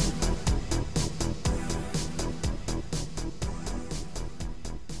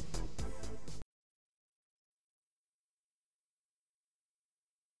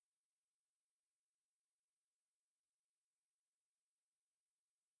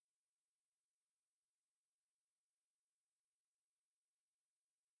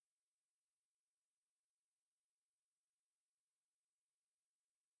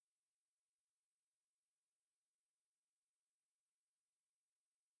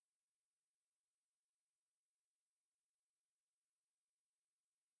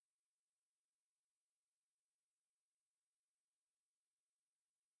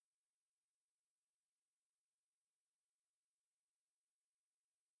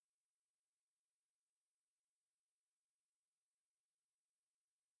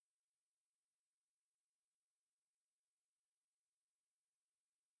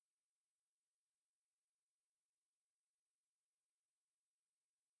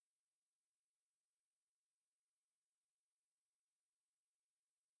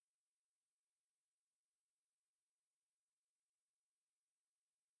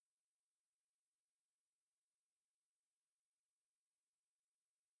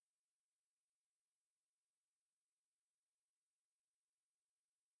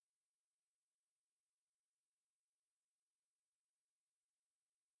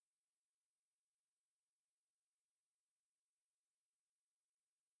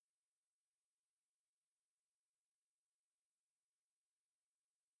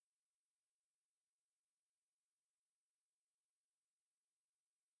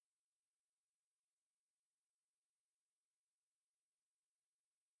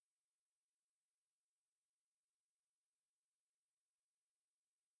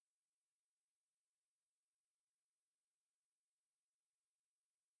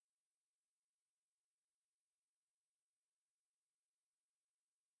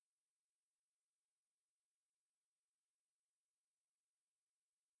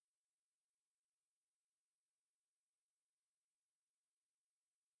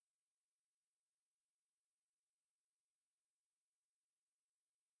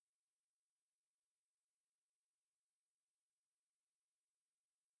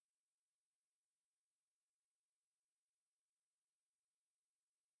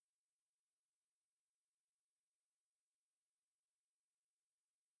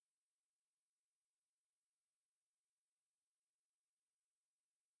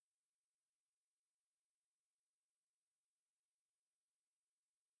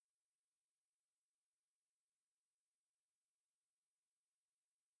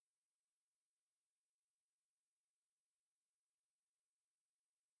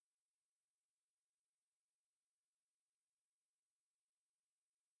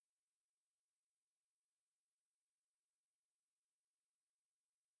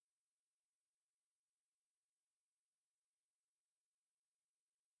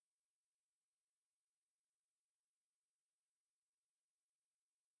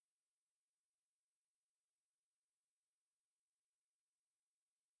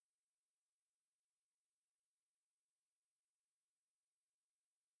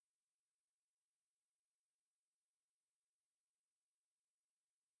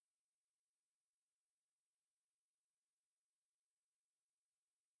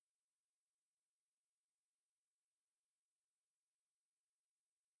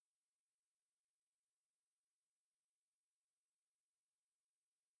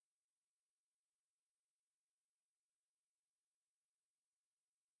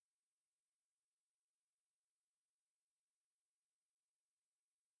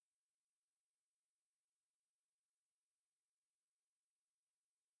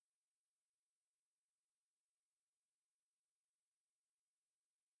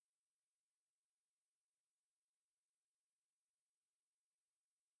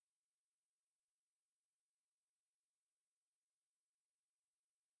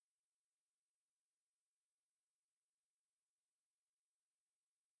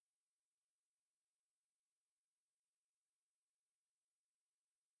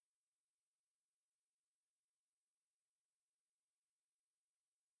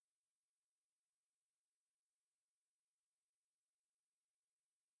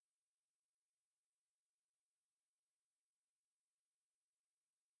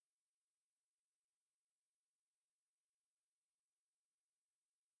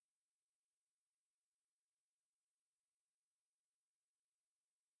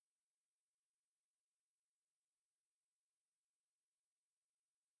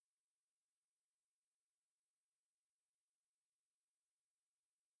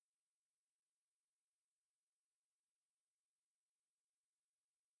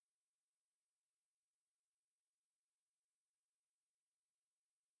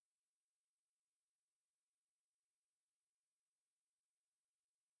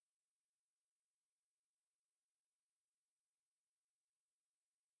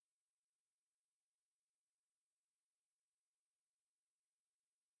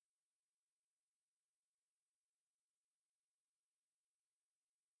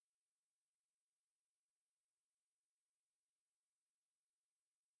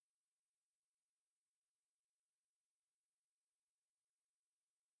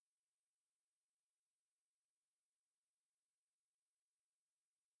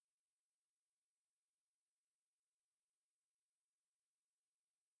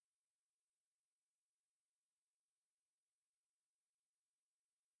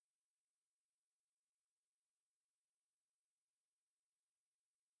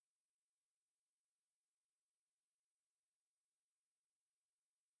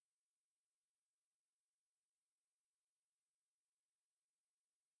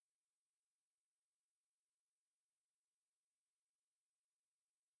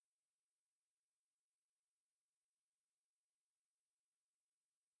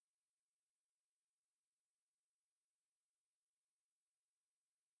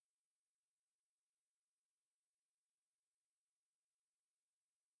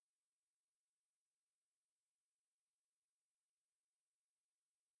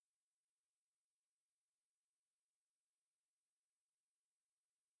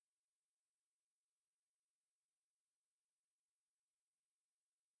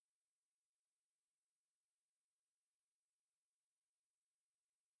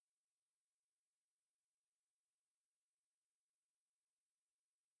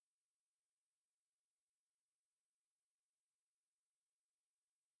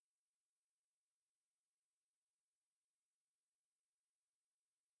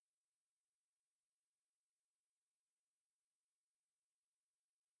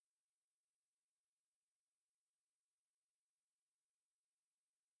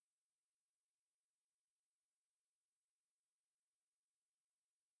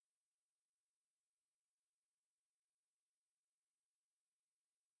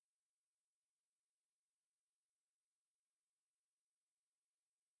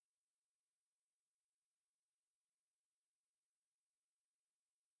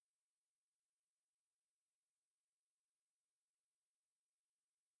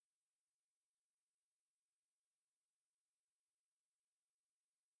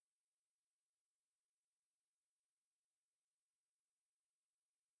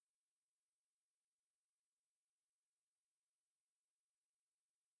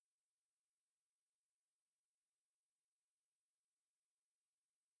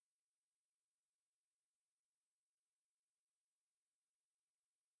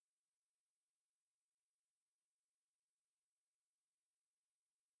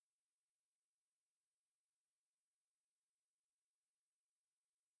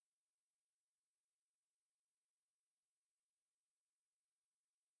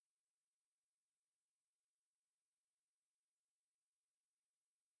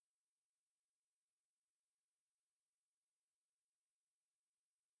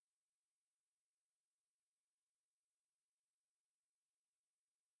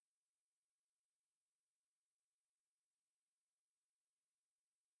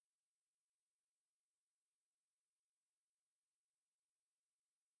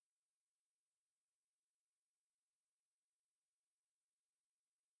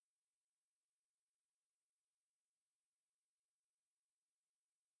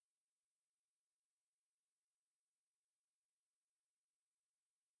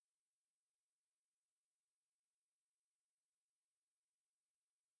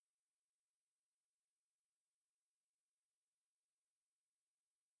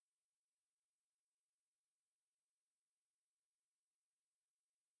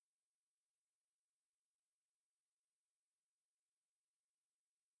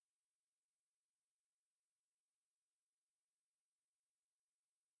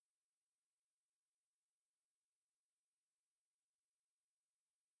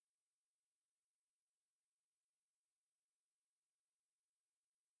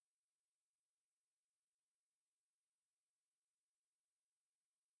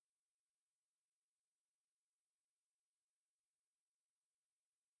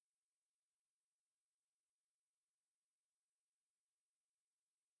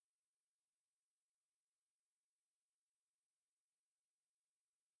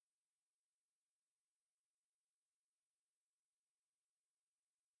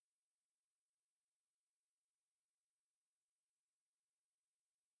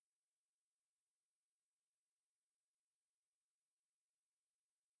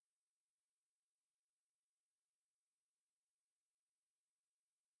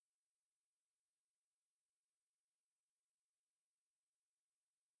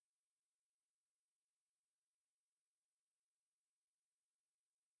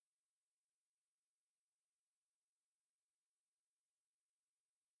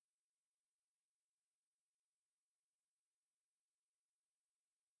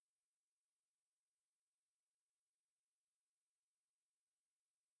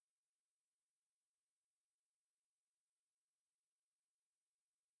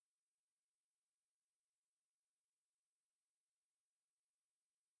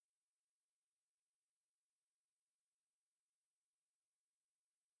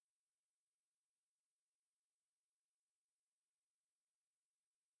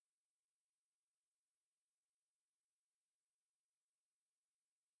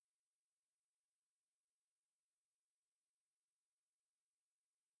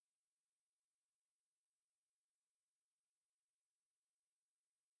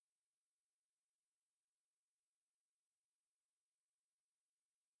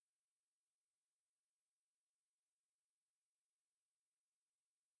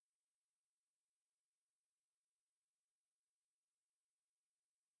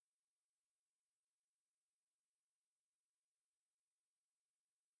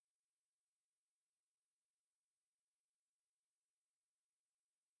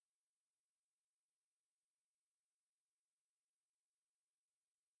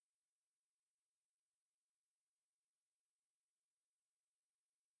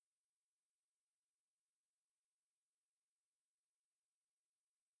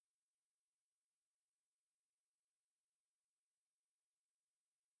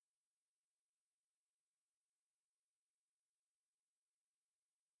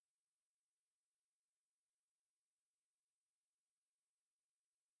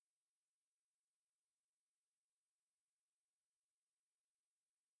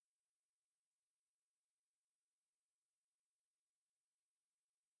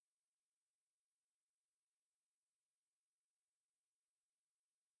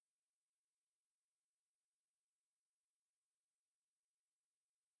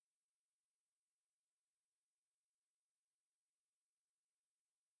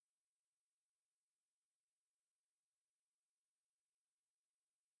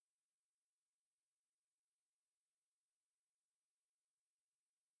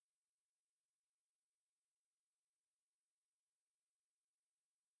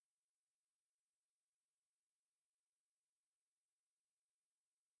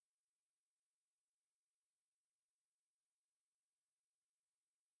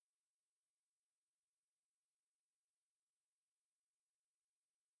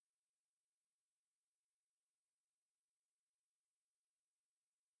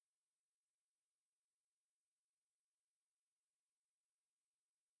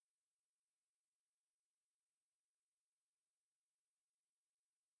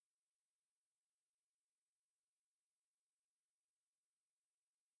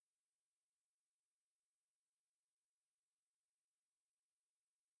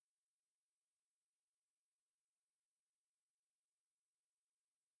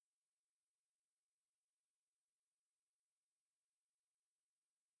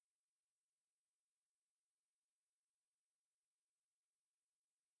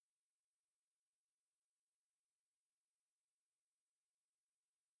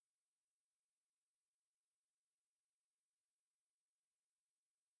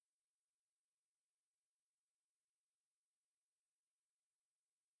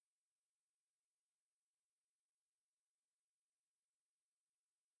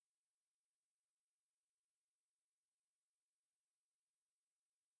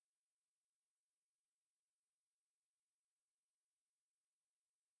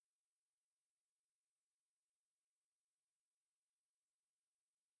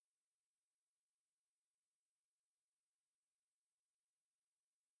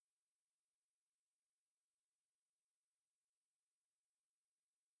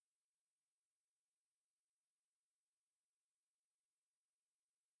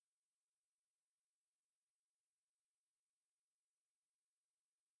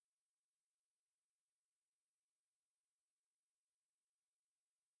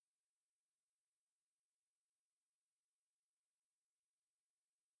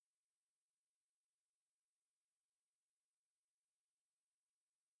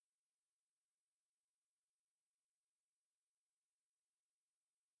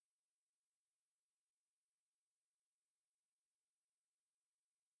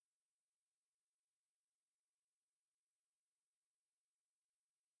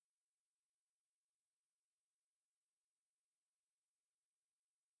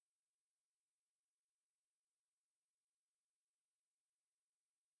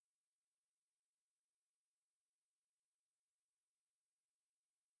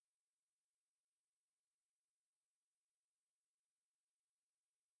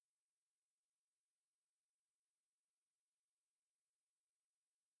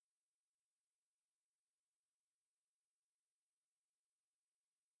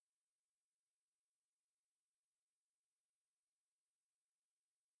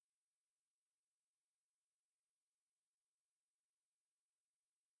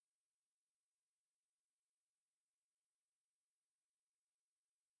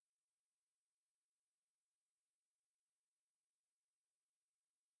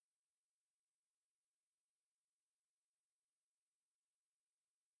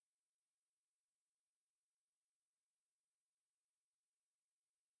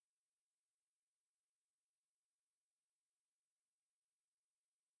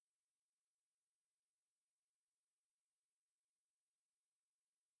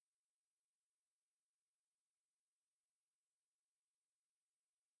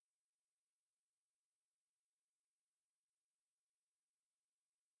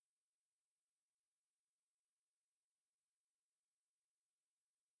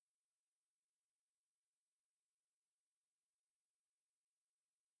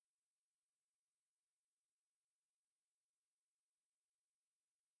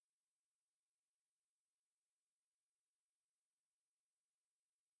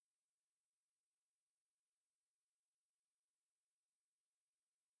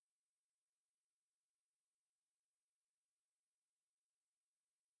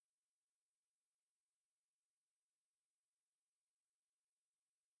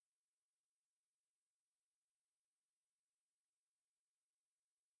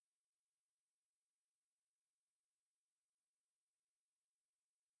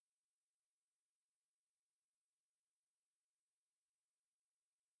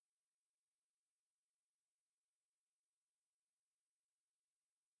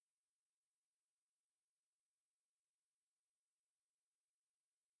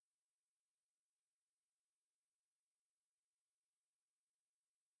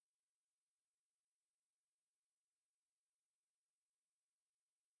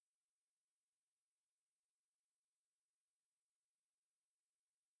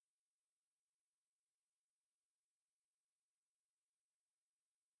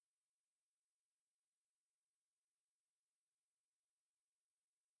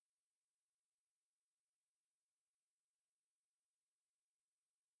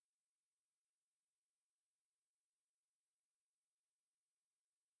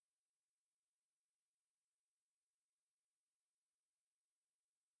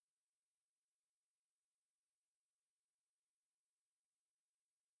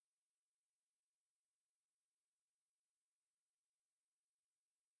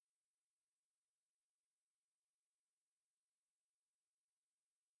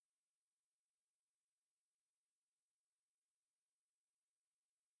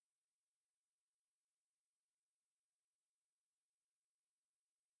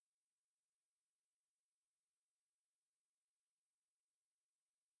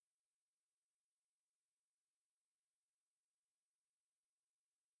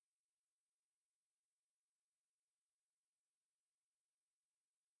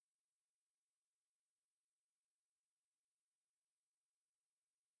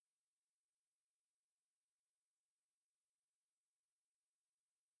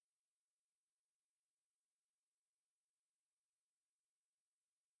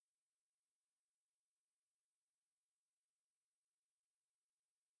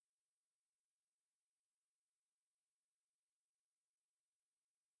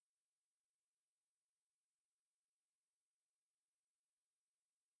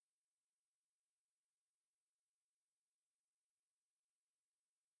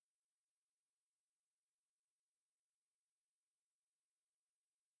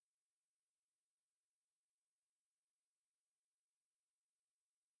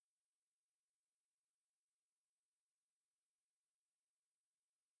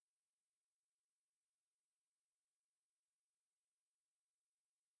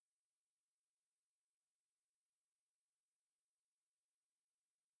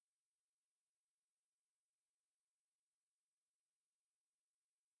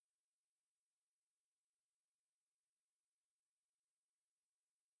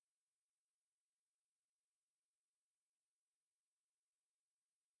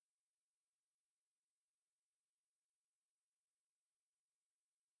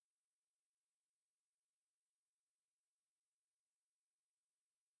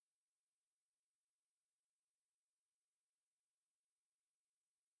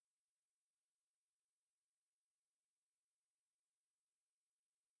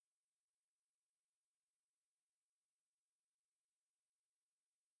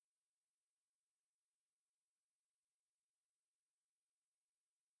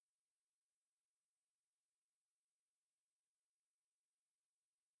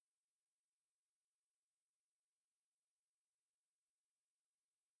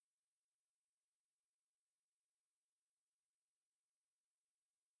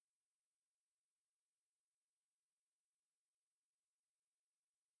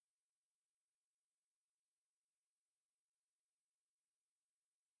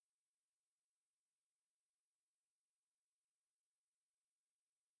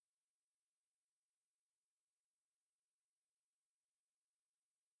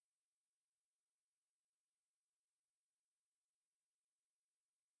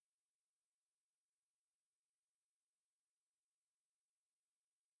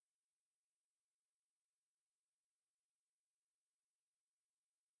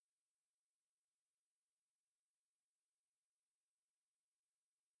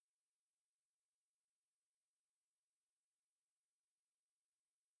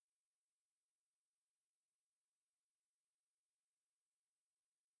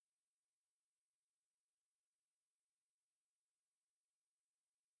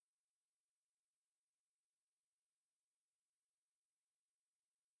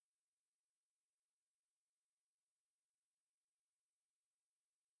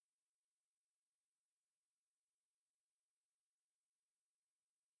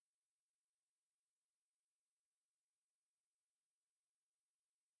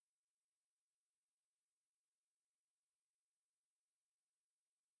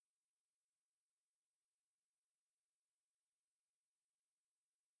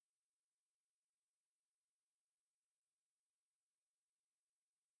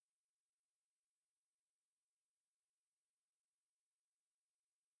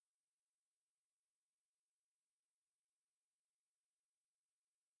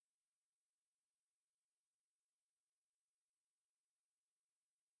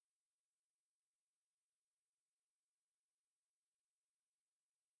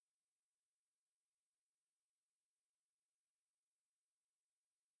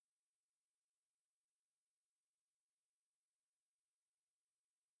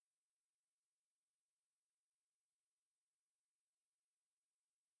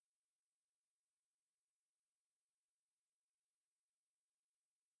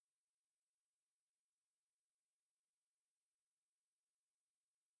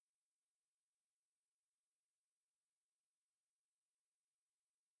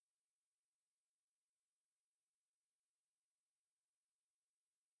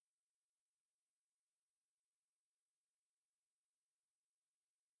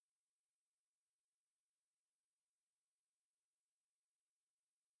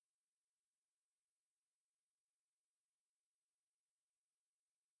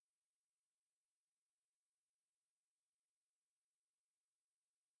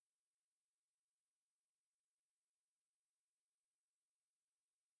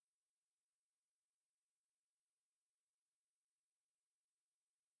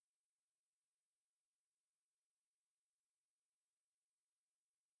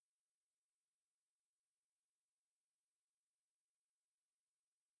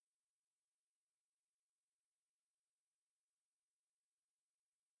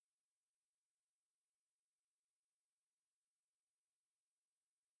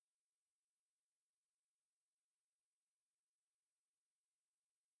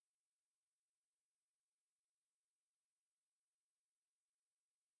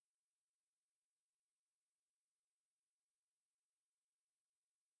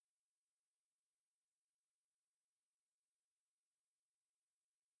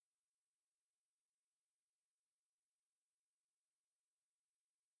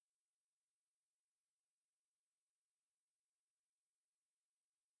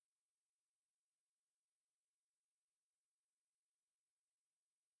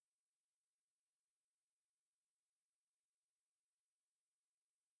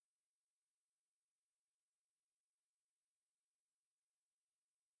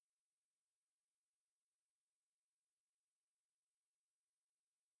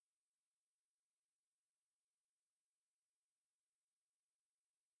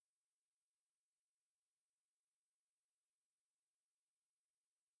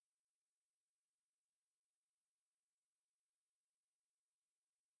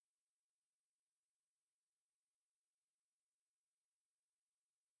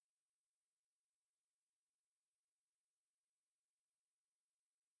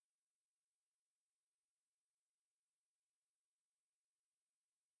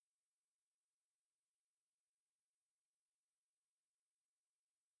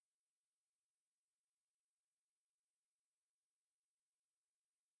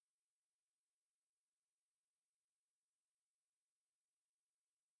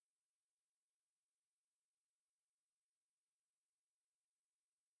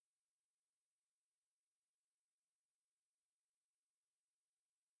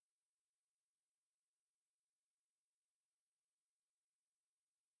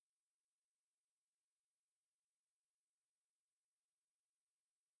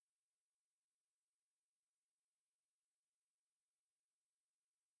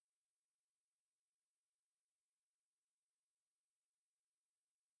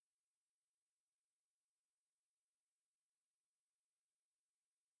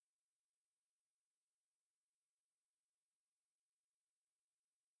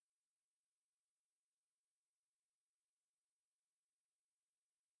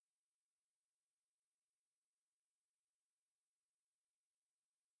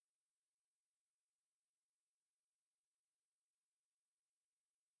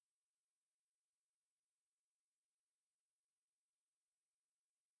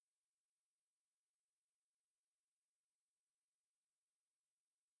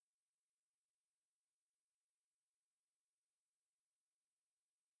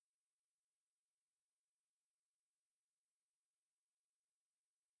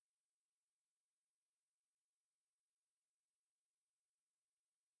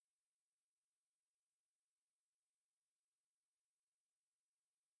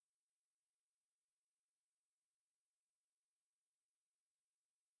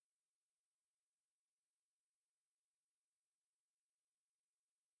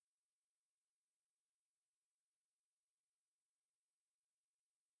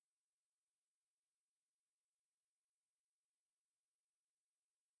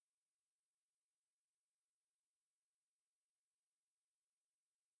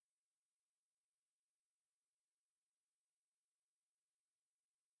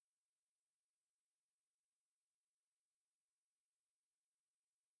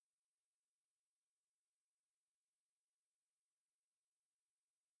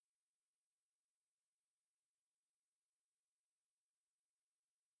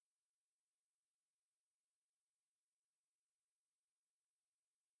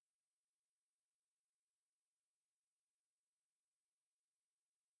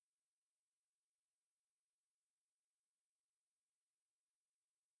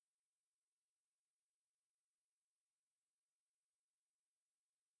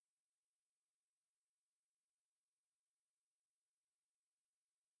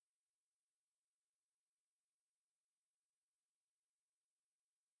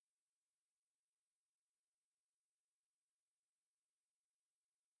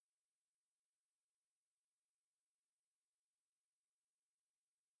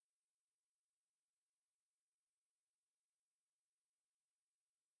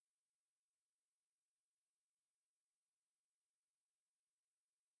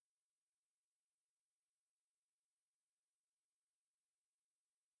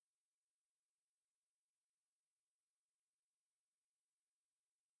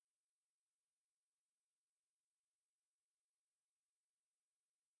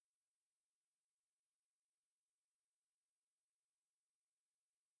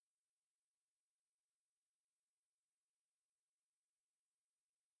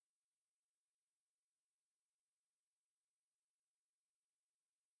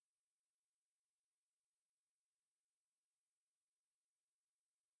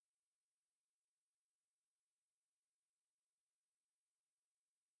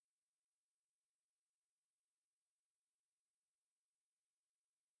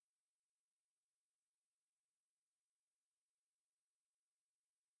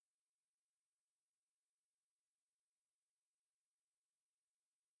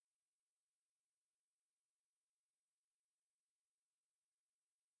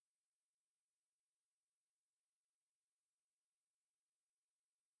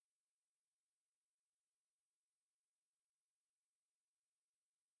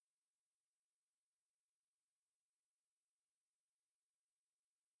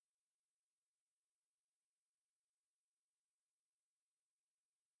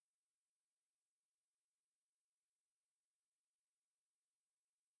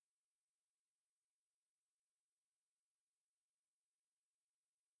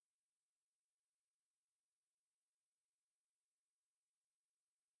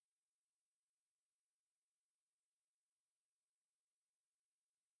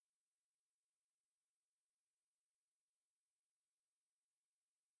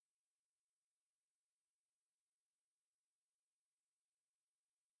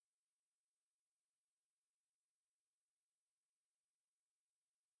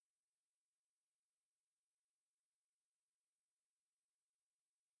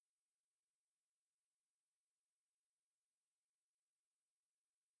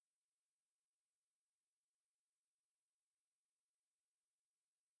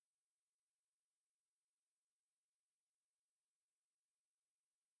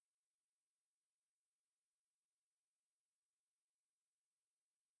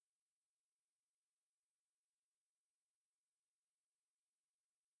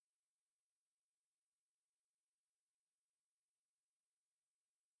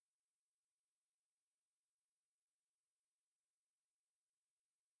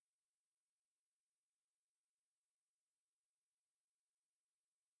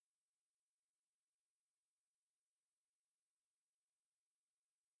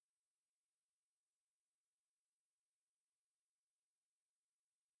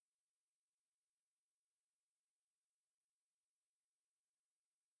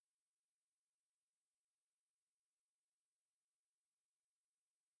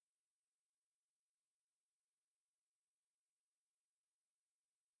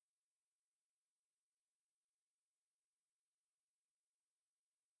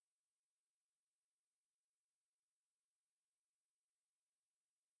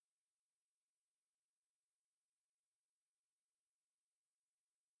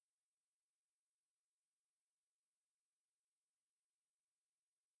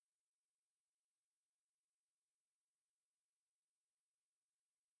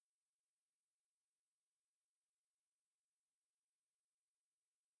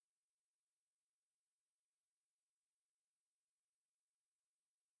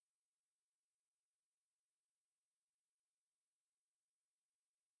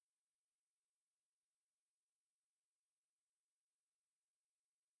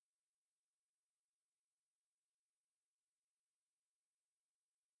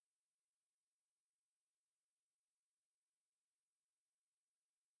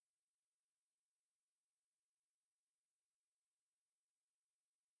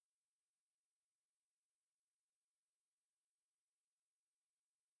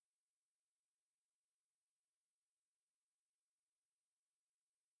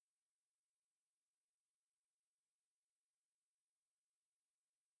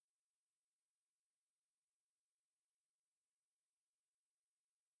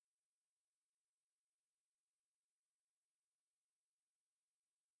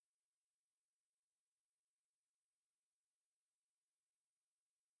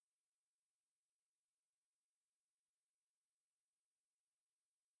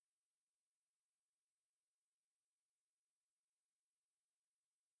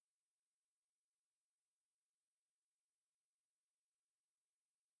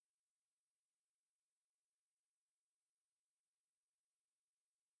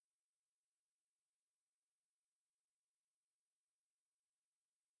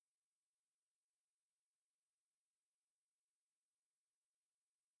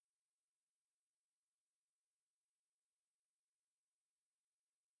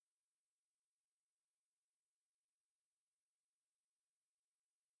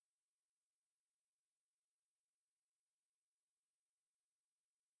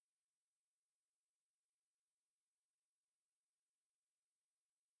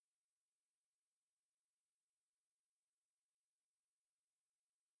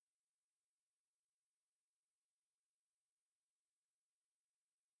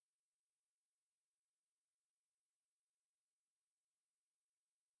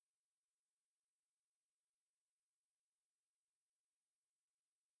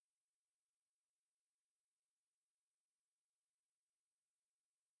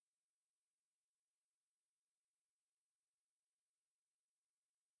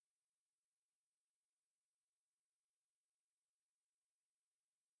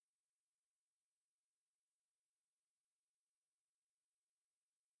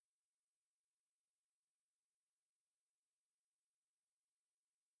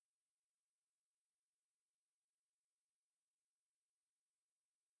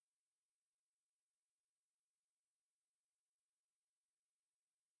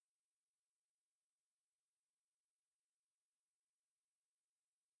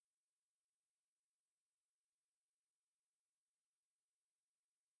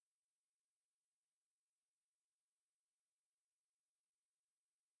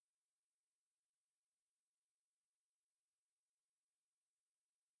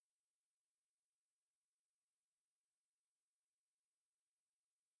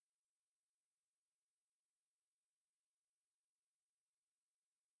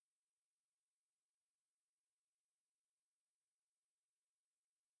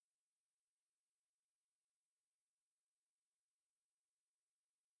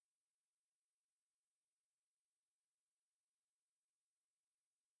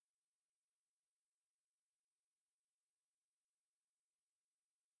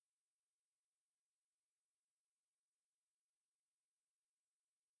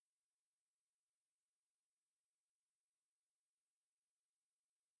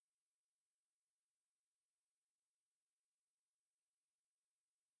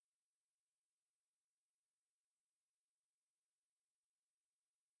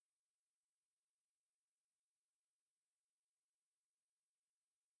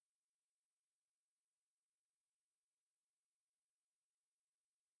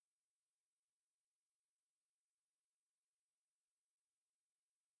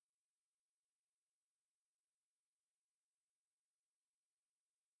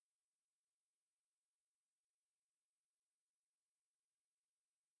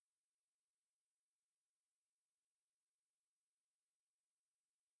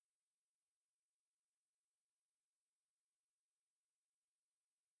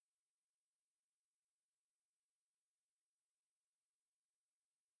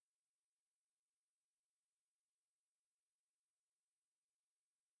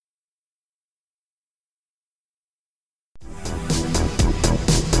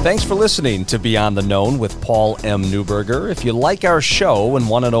 Thanks for listening to Beyond the Known with Paul M. Newberger. If you like our show and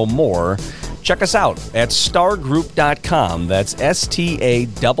want to know more, check us out at stargroup.com. That's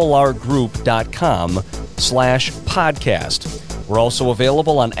STARgroup.com/podcast. We're also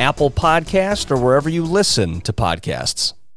available on Apple Podcast or wherever you listen to podcasts.